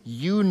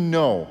 you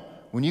know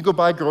when you go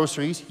buy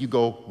groceries, you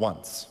go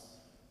once.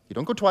 You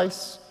don't go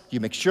twice. You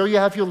make sure you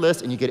have your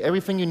list and you get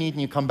everything you need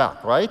and you come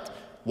back, right?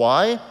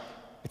 Why?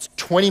 It's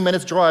 20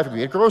 minutes drive to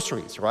get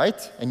groceries, right?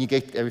 And you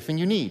get everything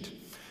you need.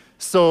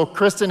 So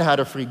Kristen had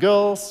her 3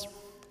 girls.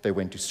 They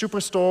went to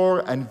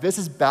Superstore, and this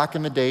is back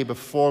in the day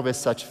before there's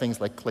such things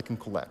like click and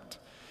collect.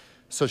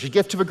 So she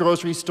gets to the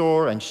grocery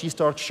store and she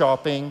starts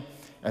shopping.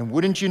 And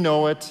wouldn't you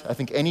know it, I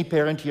think any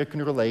parent here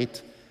can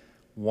relate,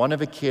 one of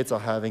the kids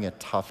are having a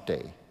tough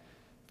day.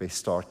 They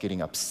start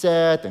getting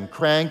upset and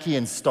cranky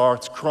and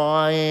starts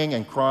crying,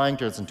 and crying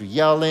turns into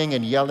yelling,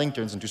 and yelling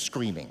turns into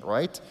screaming,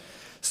 right?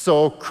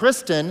 So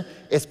Kristen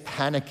is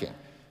panicking.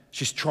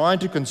 She's trying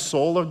to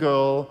console her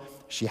girl.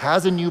 She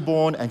has a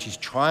newborn, and she's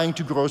trying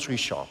to grocery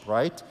shop,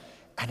 right?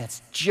 And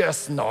it's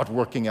just not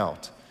working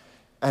out.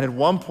 And at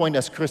one point,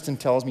 as Kristen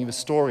tells me the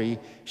story,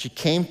 she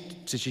came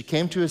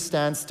to a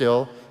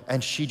standstill,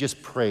 and she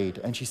just prayed,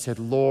 and she said,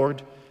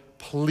 "Lord,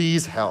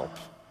 please help."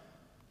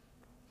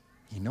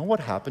 You know what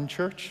happened,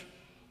 church?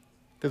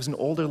 There was an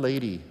older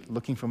lady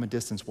looking from a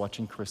distance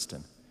watching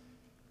Kristen.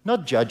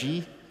 Not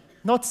judgy,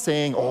 not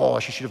saying, "Oh,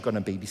 she should have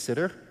gotten a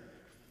babysitter,"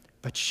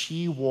 but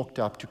she walked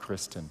up to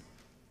Kristen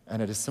and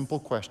had a simple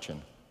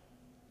question,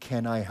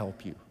 "Can I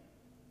help you?"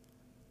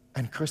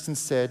 And Kristen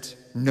said,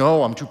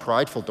 "No, I'm too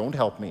prideful, don't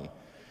help me."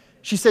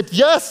 She said,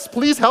 "Yes,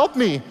 please help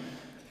me."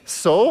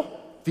 So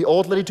the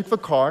old lady took the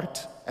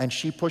cart and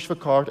she pushed the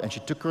cart, and she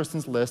took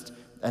Kristen's list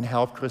and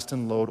helped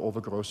Kristen load all the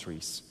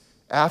groceries.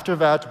 After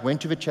that, went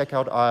to the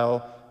checkout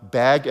aisle,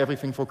 bagged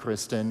everything for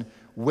Kristen,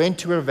 went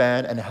to her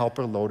van, and helped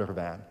her load her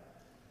van.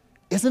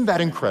 Isn't that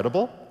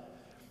incredible?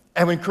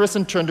 And when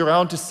Kristen turned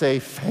around to say,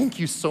 "Thank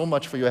you so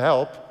much for your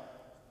help,"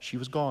 she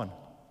was gone.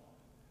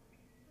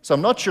 So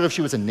I'm not sure if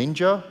she was a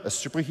ninja, a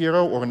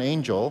superhero, or an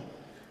angel,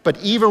 but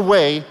either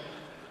way,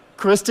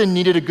 Kristen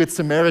needed a good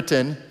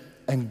Samaritan,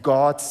 and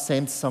God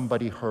sent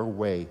somebody her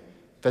way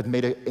that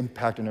made an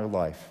impact in her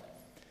life.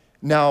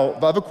 Now,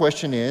 the other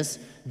question is,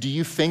 do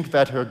you think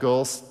that her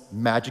girls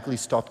magically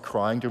stopped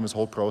crying during this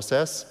whole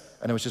process,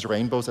 and it was just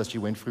rainbows as she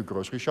went through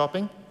grocery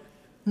shopping?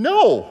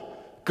 No!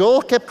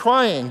 Girl kept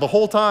crying the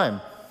whole time.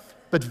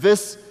 But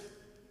this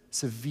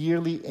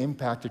severely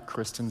impacted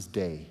Kristen's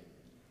day.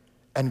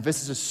 And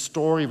this is a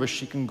story where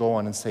she can go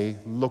on and say,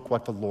 look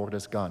what the Lord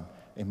has done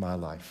in my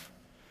life.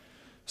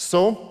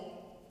 So,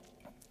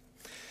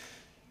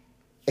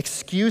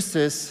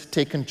 excuses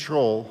take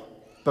control,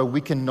 but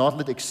we cannot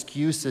let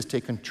excuses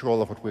take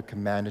control of what we're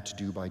commanded to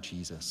do by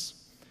Jesus.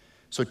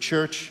 So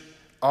church,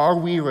 are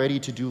we ready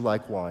to do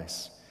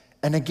likewise?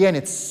 And again,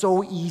 it's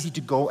so easy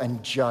to go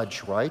and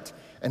judge, right?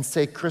 And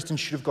say, Kristen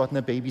should have gotten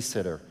a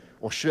babysitter,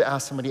 or should have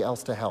asked somebody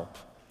else to help.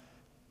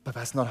 But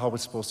that's not how we're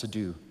supposed to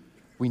do.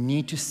 We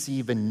need to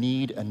see the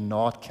need and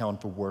not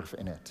count the worth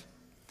in it.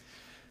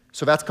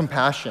 So that's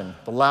compassion.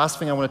 The last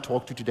thing I want to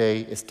talk to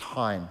today is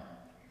time.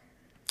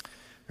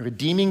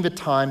 Redeeming the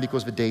time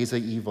because the days are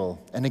evil.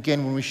 And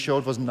again, when we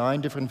showed those 9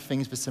 different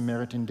things the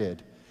Samaritan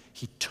did,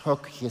 he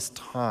took his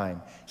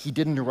time. He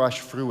didn't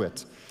rush through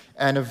it.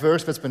 And a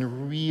verse that's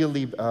been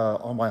really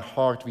on my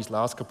heart these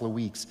last couple of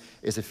weeks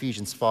is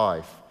Ephesians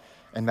 5.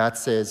 And that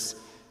says,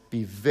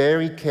 be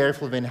very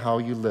careful in how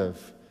you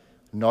live,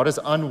 not as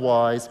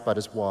unwise, but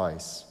as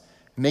wise,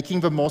 making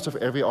the most of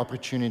every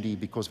opportunity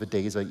because the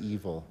days are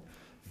evil.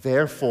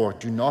 Therefore,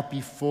 do not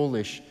be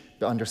foolish,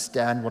 but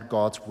understand what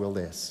God's will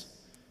is.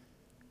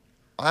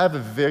 I have a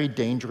very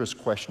dangerous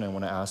question I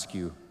want to ask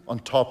you on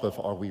top of,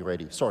 are we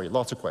ready? Sorry,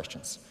 lots of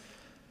questions.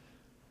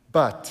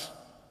 But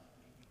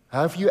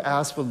have you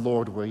asked the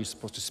Lord where you're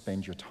supposed to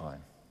spend your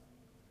time?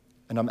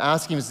 And I'm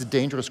asking this a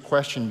dangerous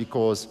question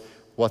because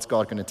what's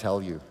God going to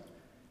tell you?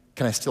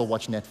 Can I still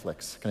watch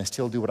Netflix? Can I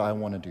still do what I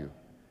want to do?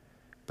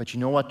 But you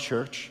know what,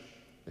 church?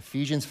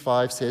 Ephesians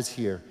 5 says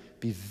here,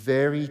 be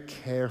very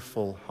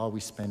careful how we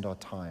spend our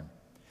time.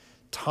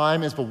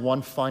 Time is the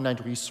one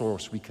finite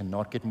resource we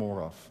cannot get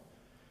more of.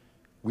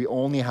 We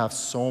only have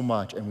so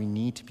much, and we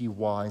need to be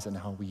wise in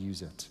how we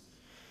use it.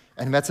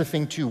 And that's the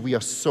thing too, we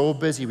are so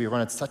busy, we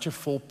run at such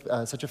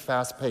a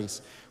fast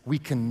pace, we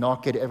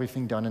cannot get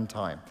everything done in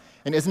time.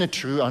 And isn't it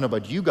true, I don't know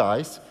about you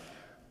guys,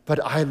 but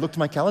I looked at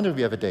my calendar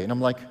the other day and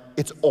I'm like,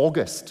 it's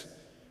August.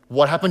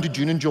 What happened to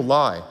June and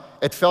July?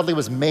 It felt like it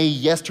was May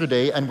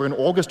yesterday and we're in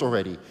August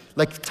already.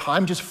 Like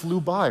time just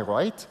flew by,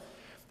 right?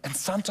 And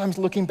sometimes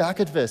looking back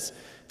at this,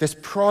 there's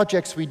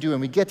projects we do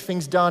and we get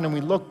things done and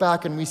we look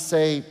back and we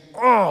say,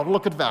 oh,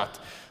 look at that.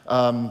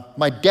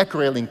 My deck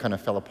railing kind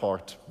of fell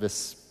apart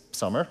this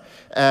summer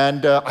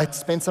and I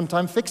spent some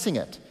time fixing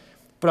it.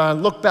 But I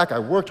look back, I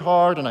worked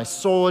hard and I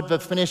saw the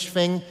finished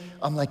thing.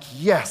 I'm like,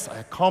 yes, I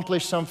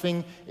accomplished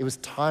something. It was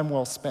time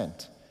well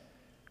spent.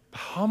 But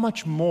how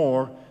much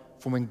more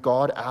from when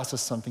God asks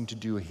us something to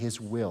do His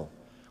will?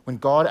 When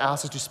God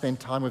asks us to spend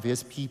time with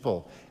His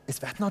people, is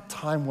that not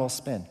time well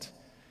spent?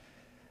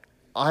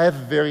 I have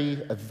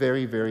a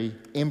very, very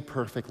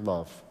imperfect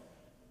love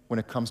when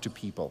it comes to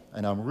people,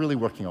 and I'm really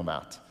working on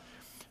that.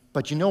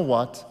 But you know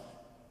what?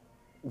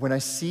 When I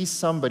see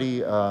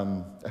somebody,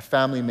 a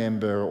family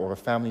member or a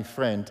family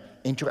friend,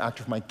 interact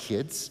with my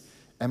kids,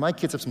 and my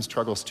kids have some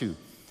struggles too,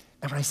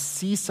 and when I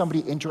see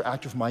somebody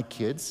interact with my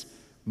kids,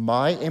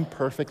 my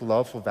imperfect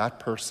love for that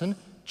person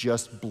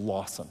just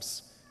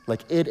blossoms.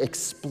 Like it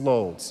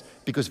explodes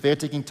because they're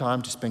taking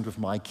time to spend with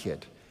my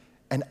kid.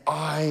 And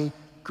I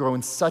grow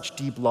in such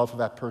deep love for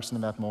that person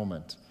in that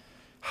moment.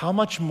 How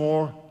much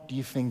more do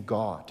you think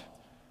God,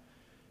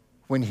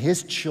 when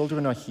His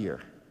children are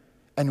here,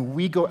 and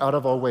we go out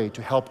of our way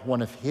to help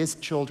one of His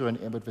children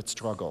with its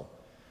struggle,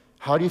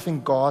 how do you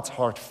think God's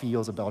heart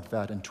feels about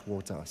that and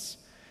towards us?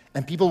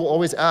 And people will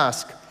always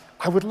ask,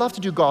 I would love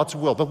to do God's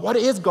will, but what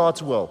is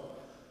God's will?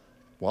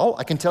 Well,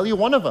 I can tell you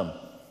one of them.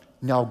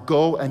 Now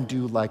go and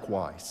do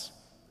likewise,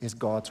 is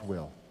God's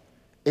will.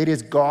 It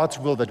is God's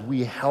will that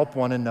we help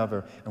one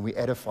another and we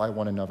edify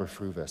one another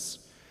through this.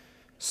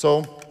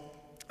 So,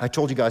 I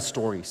told you guys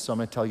stories, so I'm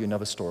going to tell you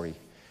another story.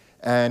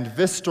 And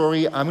this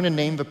story, I'm going to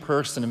name the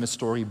person in the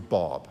story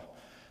Bob,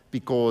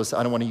 because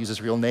I don't want to use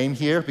his real name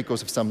here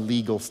because of some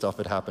legal stuff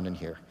that happened in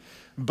here.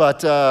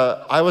 But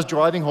I was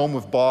driving home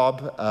with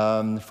Bob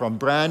from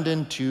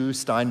Brandon to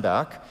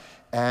Steinbach,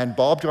 and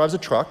Bob drives a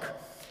truck.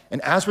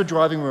 And as we're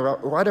driving, we're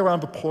right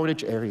around the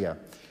Portage area.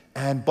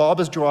 And Bob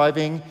is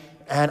driving,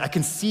 and I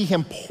can see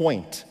him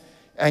point.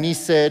 And he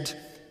said,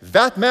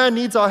 that man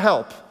needs our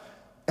help.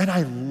 And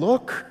I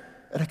look,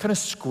 and I kind of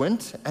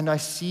squint, and I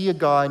see a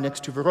guy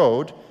next to the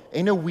road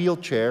in a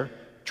wheelchair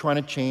trying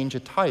to change a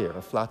tire,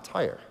 a flat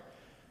tire.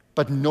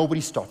 but nobody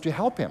stopped to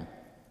help him.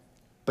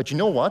 But you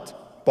know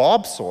what?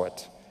 Bob saw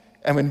it.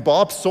 And when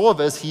Bob saw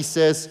this, he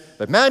says,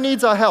 "The man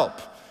needs our help."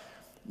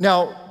 Now,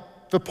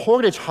 the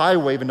Portage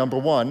Highway, the number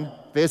one,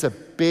 there's a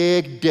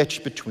big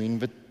ditch between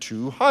the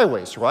two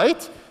highways,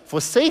 right? For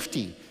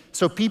safety.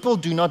 So people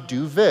do not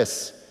do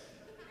this.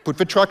 Put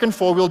the truck in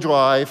four-wheel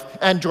drive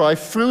and drive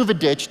through the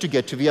ditch to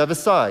get to the other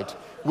side,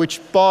 which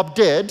Bob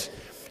did.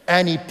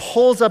 And he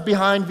pulls up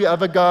behind the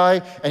other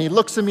guy, and he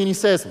looks at me and he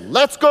says,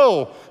 "Let's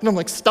go." And I'm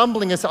like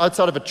stumbling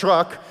outside of a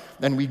truck.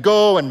 And we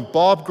go, and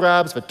Bob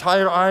grabs the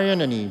tire iron,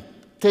 and he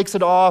takes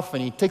it off,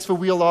 and he takes the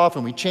wheel off,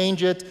 and we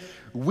change it.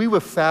 We were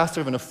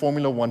faster than a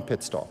Formula One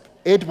pit stop.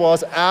 It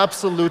was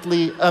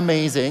absolutely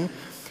amazing.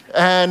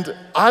 And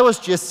I was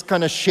just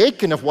kind of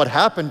shaken of what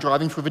happened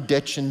driving through the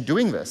ditch and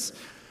doing this.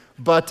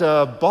 But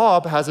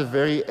Bob has a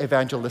very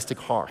evangelistic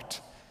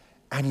heart.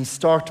 And he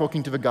started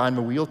talking to the guy in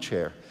the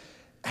wheelchair.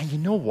 And you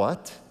know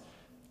what?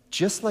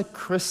 Just like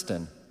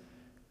Kristen,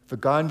 the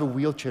guy in the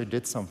wheelchair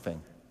did something.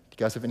 Do you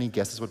guys have any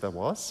guesses what that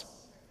was?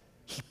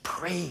 He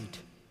prayed.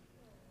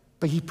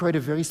 But he prayed a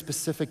very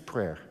specific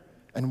prayer.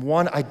 And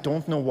one, I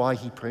don't know why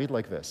he prayed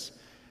like this.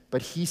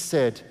 But he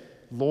said,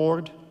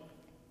 "Lord,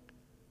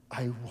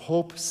 I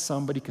hope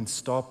somebody can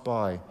stop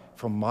by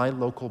from my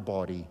local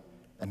body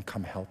and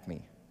come help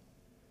me."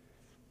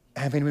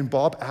 And then when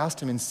Bob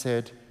asked him and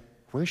said,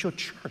 "Where's your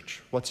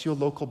church? What's your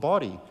local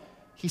body?"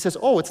 He says,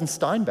 "Oh, it's in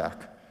Steinbach."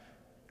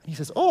 And he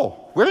says,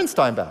 "Oh, we're in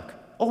Steinbach.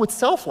 Oh, it's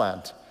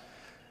Southland."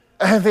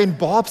 And then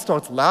Bob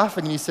starts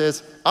laughing and he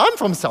says, "I'm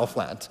from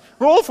Southland.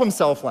 We're all from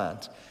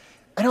Southland."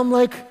 And I'm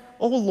like,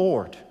 oh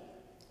Lord,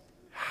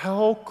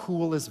 how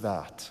cool is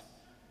that?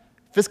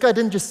 This guy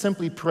didn't just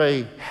simply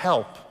pray,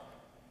 "Help."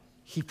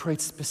 He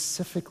prayed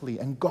specifically,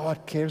 and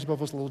God cares about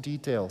those little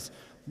details.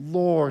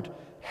 "Lord,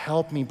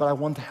 help me, but I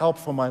want help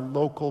from my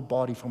local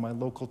body, from my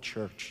local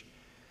church."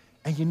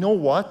 And you know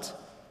what?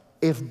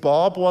 If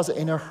Bob was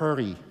in a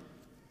hurry,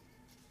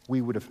 we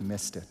would have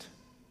missed it.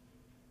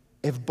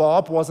 If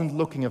Bob wasn't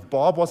looking, if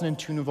Bob wasn't in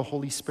tune with the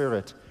Holy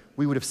Spirit,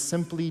 we would have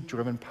simply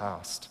driven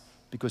past.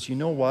 Because you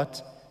know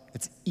what?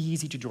 It's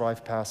easy to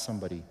drive past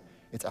somebody.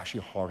 It's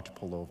actually hard to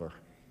pull over.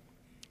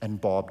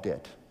 And Bob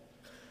did.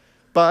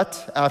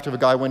 But after the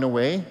guy went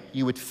away,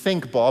 you would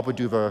think Bob would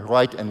do the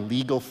right and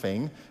legal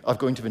thing of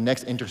going to the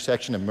next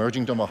intersection and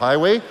merging down the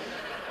highway.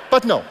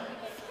 But no.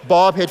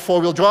 Bob hit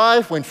four-wheel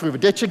drive, went through the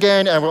ditch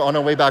again, and we're on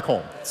our way back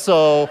home.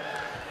 So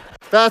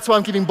that's why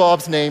I'm keeping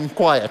Bob's name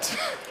quiet.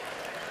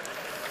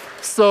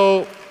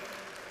 So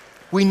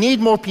we need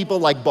more people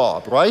like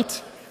Bob,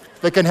 right?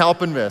 That can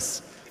help in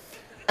this.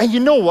 And you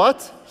know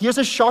what? Here's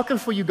a shocker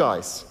for you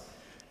guys.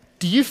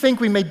 Do you think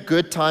we made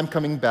good time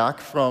coming back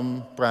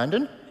from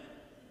Brandon?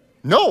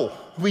 No,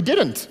 we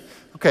didn't,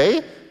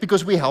 okay?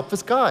 Because we helped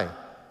this guy.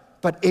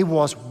 But it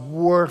was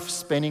worth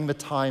spending the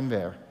time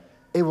there.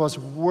 It was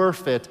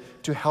worth it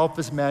to help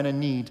this man in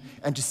need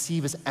and to see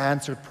this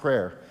answered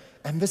prayer.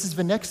 And this is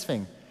the next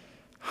thing.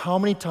 How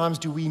many times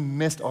do we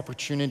miss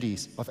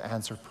opportunities of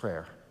answered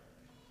prayer?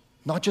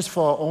 Not just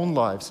for our own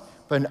lives,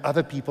 but in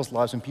other people's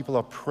lives when people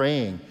are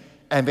praying,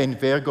 and then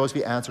there goes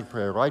the answered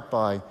prayer right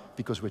by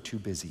because we're too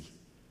busy.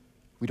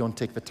 We don't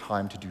take the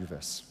time to do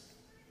this.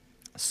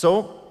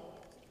 So,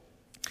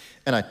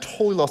 and I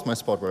totally lost my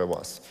spot where I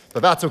was,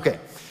 but that's okay.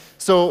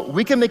 So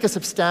we can make a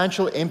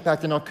substantial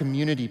impact in our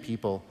community,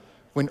 people,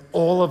 when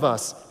all of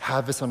us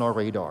have this on our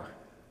radar,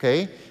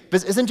 okay?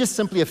 This isn't just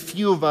simply a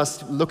few of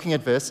us looking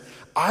at this.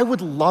 I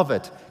would love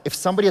it if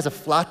somebody has a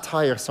flat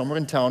tire somewhere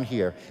in town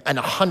here and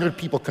 100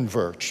 people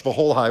converge the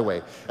whole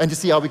highway and to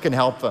see how we can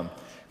help them.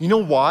 You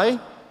know why?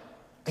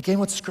 Again,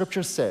 what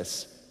Scripture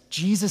says.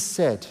 Jesus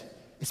said,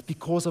 it's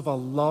because of our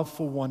love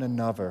for one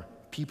another,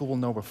 people will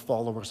know we're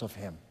followers of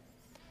Him.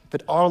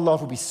 That our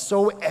love will be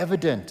so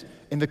evident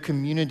in the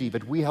community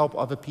that we help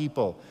other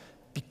people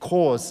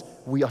because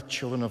we are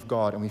children of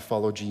God and we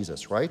follow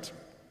Jesus, right?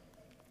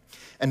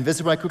 And this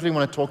is where I quickly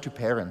want to talk to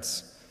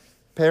parents.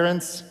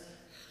 Parents,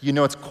 you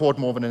know it's caught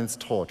more than it's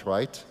taught,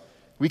 right?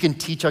 We can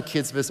teach our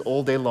kids this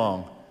all day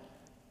long,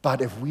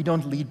 but if we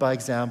don't lead by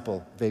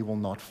example, they will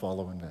not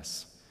follow in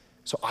this.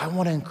 So I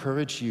want to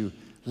encourage you,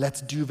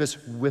 let's do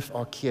this with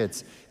our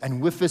kids.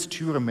 And with this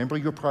too, remember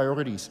your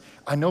priorities.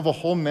 I know the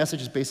whole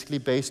message is basically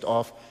based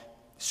off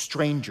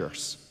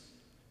strangers,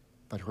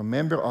 but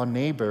remember our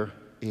neighbor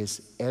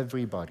is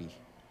everybody.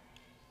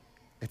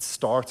 It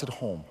starts at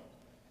home.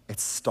 It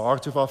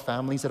starts with our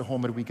families at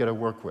home that we get to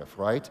work with,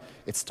 right?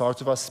 It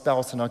starts with our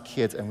spouse and our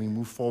kids, and we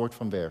move forward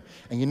from there.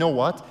 And you know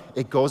what?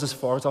 It goes as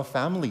far as our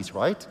families,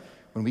 right?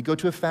 When we go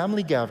to a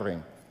family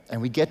gathering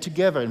and we get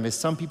together and there's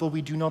some people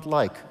we do not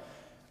like,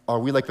 are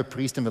we like the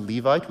priest and the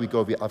Levite? We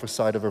go the other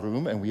side of a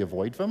room and we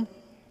avoid them?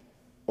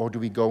 Or do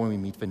we go and we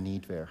meet the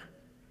need there?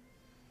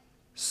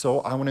 So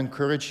I want to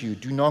encourage you,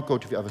 do not go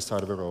to the other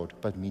side of the road,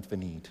 but meet the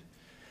need.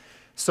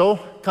 So,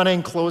 kind of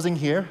in closing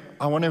here,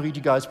 I want to read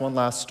you guys one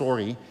last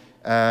story.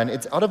 And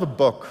it's out of a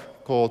book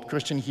called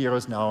Christian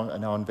Heroes Now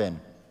and Then.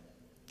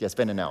 Yes,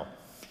 Then and Now.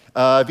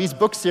 This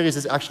book series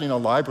is actually in our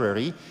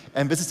library,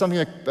 and this is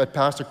something that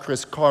Pastor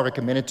Chris Carr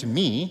recommended to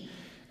me.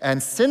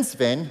 And since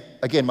then,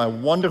 again, my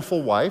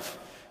wonderful wife,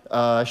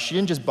 she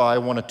didn't just buy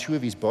one or two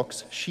of these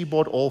books, she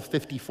bought all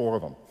 54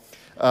 of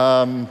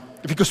them.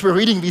 Because we're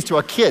reading these to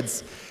our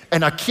kids,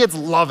 and our kids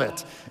love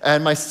it.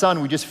 And my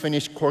son, we just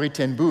finished Corrie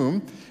ten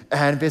Boom,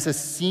 and there's a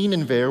scene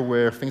in there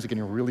where things are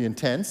getting really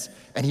intense,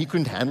 and he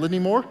couldn't handle it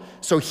anymore.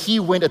 So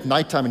he went at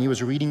nighttime and he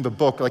was reading the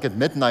book like at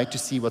midnight to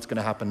see what's going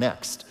to happen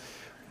next.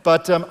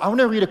 But I want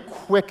to read a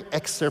quick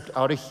excerpt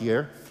out of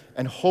here,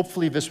 and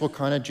hopefully this will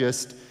kind of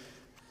just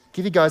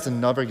give you guys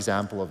another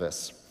example of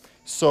this.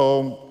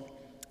 So,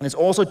 and it's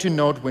also to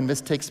note when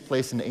this takes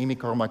place in Amy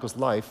Carmichael's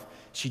life,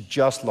 she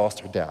just lost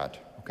her dad,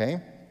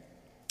 okay?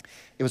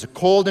 It was a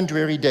cold and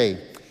dreary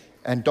day,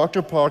 and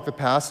Dr. Park, the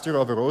pastor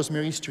of a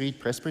Rosemary Street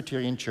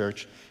Presbyterian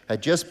church,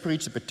 had just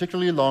preached a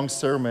particularly long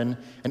sermon,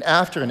 and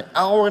after an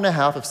hour and a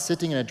half of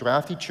sitting in a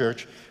drafty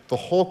church, the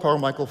whole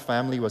Carmichael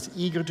family was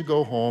eager to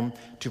go home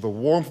to the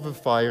warmth of the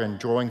fire and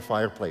drawing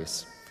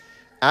fireplace.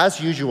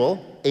 As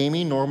usual,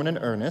 Amy, Norman, and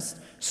Ernest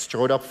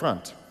strode up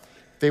front.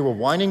 They were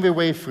winding their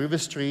way through the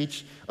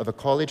streets of the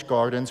college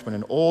gardens when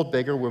an old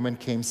beggar woman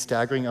came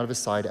staggering out of a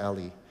side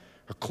alley.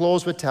 Her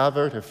clothes were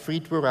tattered, her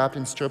feet were wrapped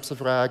in strips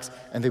of rags,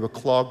 and they were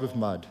clogged with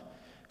mud.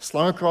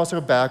 Slung across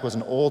her back was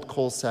an old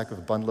coal sack with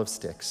a bundle of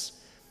sticks.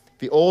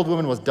 The old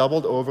woman was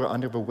doubled over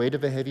under the weight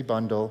of a heavy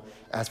bundle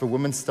as the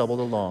woman stumbled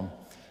along,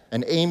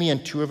 and Amy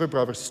and two of her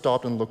brothers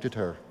stopped and looked at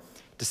her.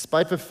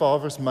 Despite their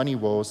father's money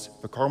woes,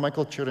 the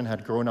Carmichael children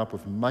had grown up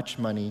with much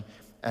money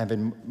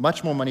and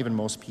much more money than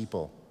most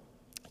people.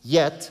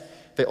 Yet,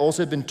 they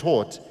also had been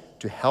taught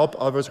to help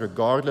others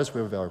regardless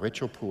whether they are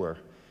rich or poor.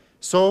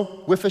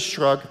 So, with a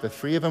shrug, the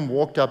three of them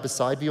walked up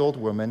beside the old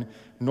woman.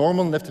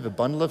 Norman lifted a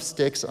bundle of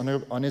sticks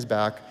on his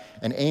back,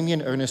 and Amy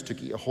and Ernest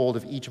took a hold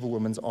of each of the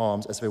woman's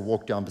arms as they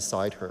walked down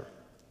beside her.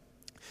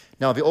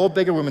 Now, the old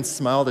beggar woman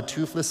smiled a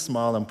toothless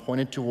smile and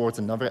pointed towards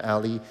another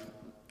alley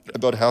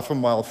about half a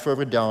mile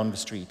further down the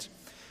street.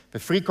 The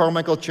three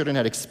Carmichael children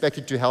had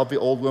expected to help the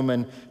old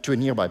woman to a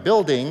nearby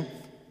building,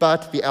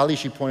 but the alley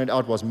she pointed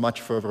out was much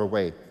further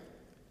away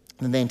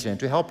than they intended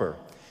to help her.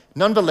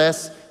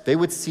 Nonetheless, they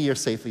would see her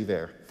safely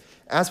there.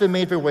 As they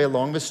made their way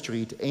along the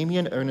street, Amy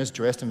and Ernest,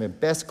 dressed in their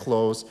best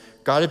clothes,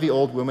 guided the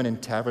old woman in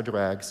tattered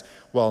rags,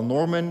 while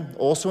Norman,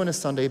 also in his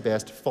Sunday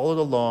best, followed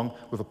along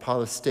with a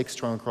pile of sticks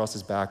strung across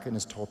his back and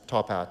his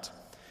top hat.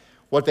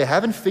 What they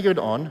haven't figured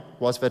on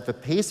was that the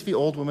pace the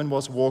old woman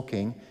was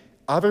walking,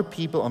 other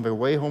people on their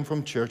way home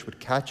from church would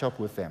catch up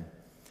with them.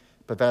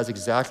 But that is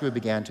exactly what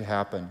began to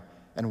happen.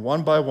 And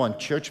one by one,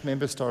 church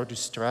members started to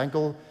stare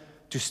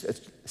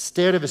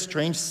at the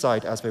strange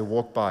sight as they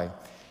walked by.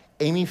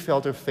 Amy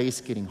felt her face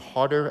getting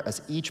hotter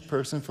as each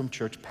person from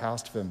church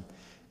passed them.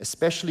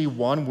 Especially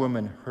one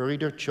woman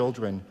hurried her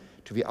children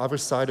to the other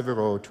side of the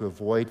road to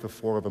avoid the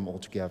four of them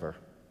altogether.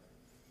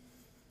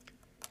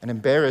 And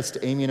embarrassed,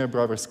 Amy and her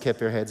brothers kept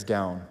their heads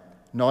down,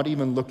 not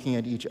even looking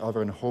at each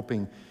other and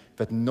hoping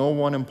that no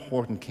one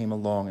important came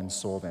along and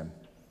saw them.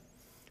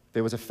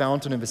 There was a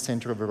fountain in the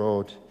center of the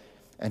road,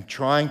 and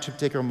trying to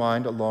take her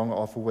mind along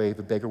off away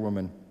the beggar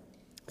woman,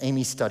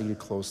 Amy studied it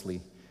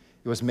closely.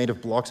 It was made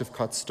of blocks of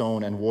cut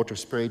stone, and water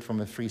sprayed from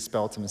the three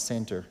spouts in the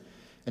center.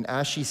 And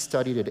as she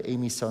studied it,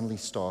 Amy suddenly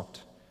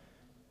stopped.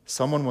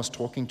 Someone was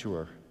talking to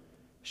her.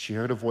 She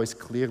heard a voice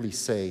clearly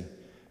say,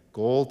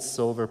 "Gold,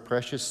 silver,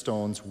 precious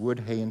stones,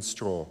 wood, hay, and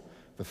straw.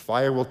 The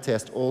fire will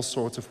test all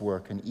sorts of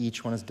work, and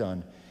each one is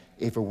done.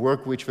 If the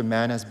work which the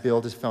man has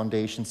built his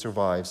foundation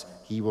survives,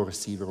 he will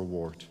receive a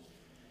reward."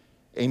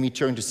 Amy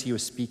turned to see who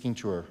was speaking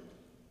to her,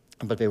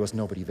 but there was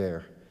nobody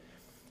there.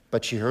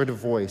 But she heard a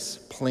voice,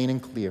 plain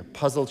and clear.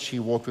 Puzzled, she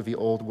walked with the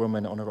old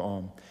woman on her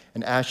arm.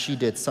 And as she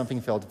did,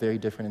 something felt very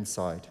different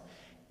inside.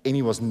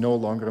 Amy was no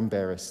longer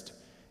embarrassed.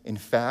 In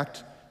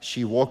fact,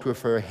 she walked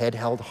with her head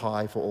held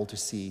high for all to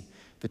see.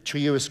 The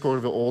trio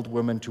escorted the old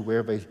woman to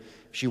where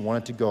she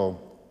wanted to go,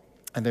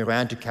 and they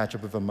ran to catch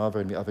up with her mother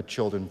and the other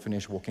children and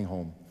finish walking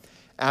home.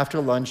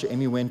 After lunch,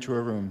 Amy went to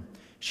her room.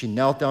 She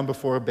knelt down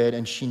before her bed,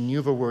 and she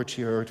knew the words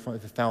she heard from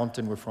the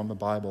fountain were from the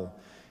Bible.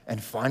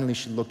 And finally,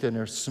 she looked in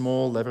her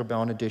small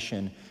leather-bound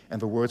edition,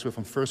 and the words were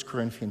from 1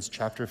 Corinthians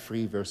chapter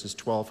 3, verses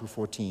 12 through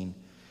 14.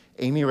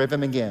 Amy read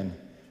them again,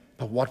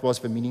 but what was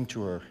the meaning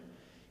to her?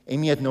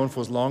 Amy had known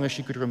for as long as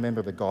she could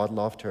remember that God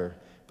loved her,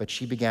 but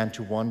she began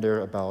to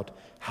wonder about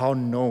how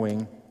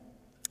knowing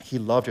He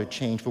loved her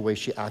changed the way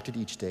she acted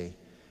each day.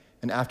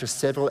 And after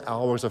several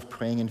hours of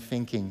praying and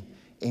thinking,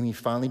 Amy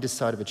finally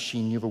decided that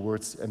she knew the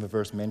words and the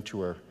verse meant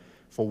to her.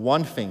 For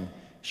one thing,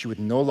 she would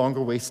no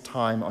longer waste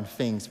time on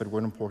things that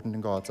weren't important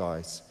in God's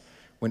eyes.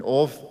 When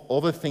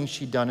all the things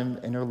she'd done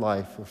in her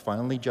life were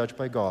finally judged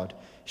by God,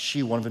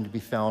 she wanted them to be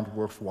found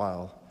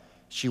worthwhile.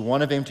 She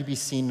wanted them to be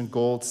seen in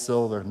gold,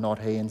 silver, not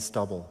hay and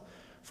stubble.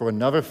 For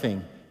another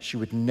thing, she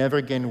would never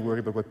again worry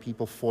about what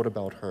people thought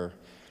about her.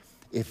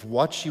 If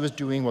what she was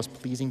doing was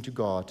pleasing to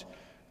God,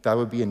 that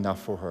would be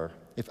enough for her.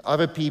 If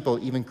other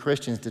people, even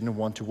Christians, didn't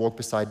want to walk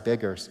beside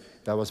beggars,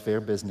 that was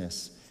their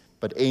business.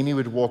 But Amy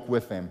would walk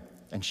with them,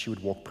 and she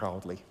would walk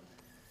proudly.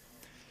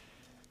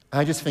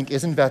 I just think,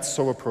 isn't that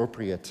so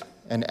appropriate?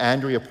 And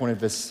Andrea pointed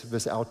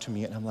this out to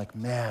me, and I'm like,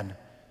 man,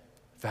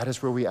 That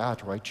is where we're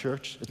at, right,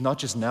 church? It's not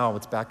just now,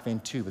 it's back then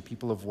too, but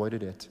people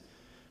avoided it.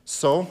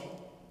 So,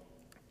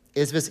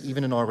 is this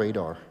even in our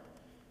radar?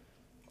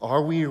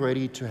 Are we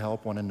ready to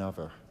help one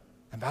another?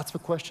 And that's the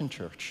question,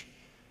 church.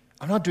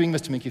 I'm not doing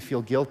this to make you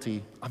feel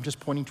guilty. I'm just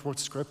pointing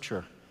towards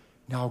Scripture.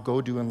 Now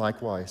go do and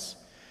likewise.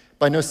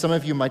 But I know some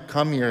of you might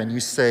come here and you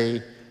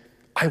say,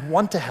 I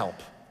want to help,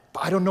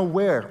 but I don't know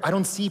where. I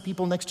don't see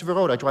people next to the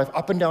road. I drive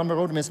up and down the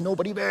road and there's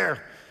nobody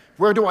there.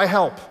 Where do I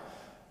help?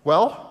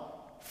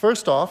 Well,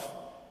 first off,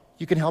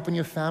 you can help in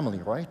your family,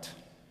 right?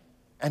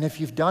 And if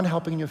you've done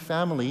helping in your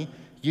family,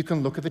 you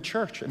can look at the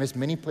church, and there's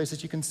many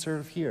places you can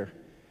serve here.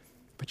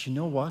 But you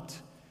know what?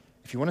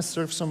 If you want to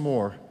serve some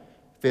more,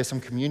 there's some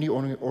community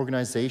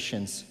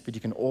organizations that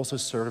you can also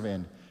serve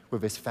in where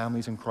there's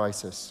families in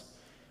crisis.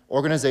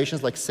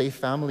 Organizations like Safe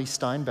Family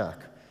Steinbach,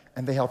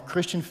 and they help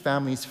Christian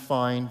families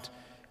find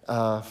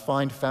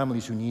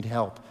families who need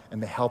help,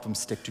 and they help them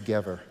stick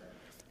together.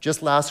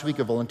 Just last week,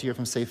 a volunteer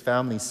from Safe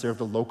Families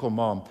served a local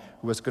mom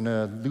who was going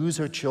to lose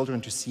her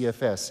children to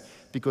CFS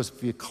because of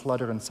the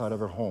clutter inside of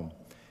her home.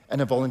 And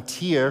a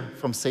volunteer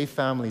from Safe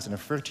Families and a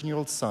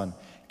 13-year-old son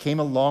came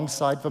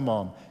alongside the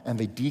mom, and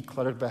they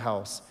decluttered the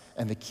house,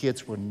 and the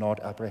kids were not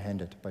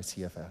apprehended by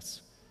CFS.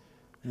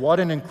 What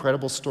an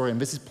incredible story.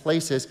 And this is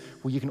places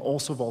where you can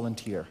also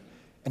volunteer.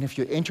 And if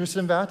you're interested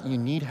in that and you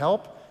need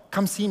help,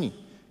 come see me.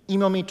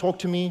 Email me, talk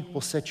to me,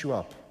 we'll set you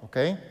up,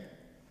 okay?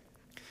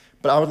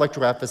 But I would like to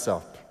wrap this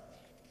up.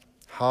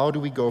 How do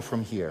we go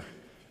from here?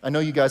 I know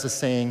you guys are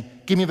saying,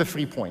 give me the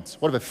 3 points.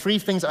 What are the 3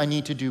 things I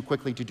need to do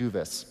quickly to do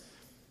this?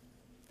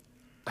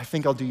 I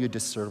think I'll do you a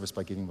disservice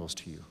by giving those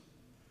to you.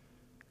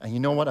 And you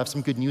know what? I have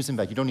some good news in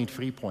that. You don't need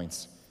 3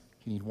 points.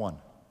 You need 1.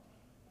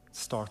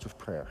 Start with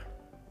prayer.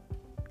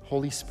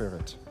 Holy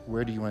Spirit,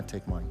 where do you want to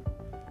take mine?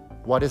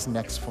 What is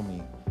next for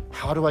me?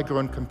 How do I grow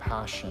in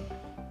compassion?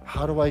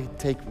 How do I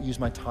use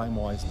my time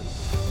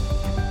wisely?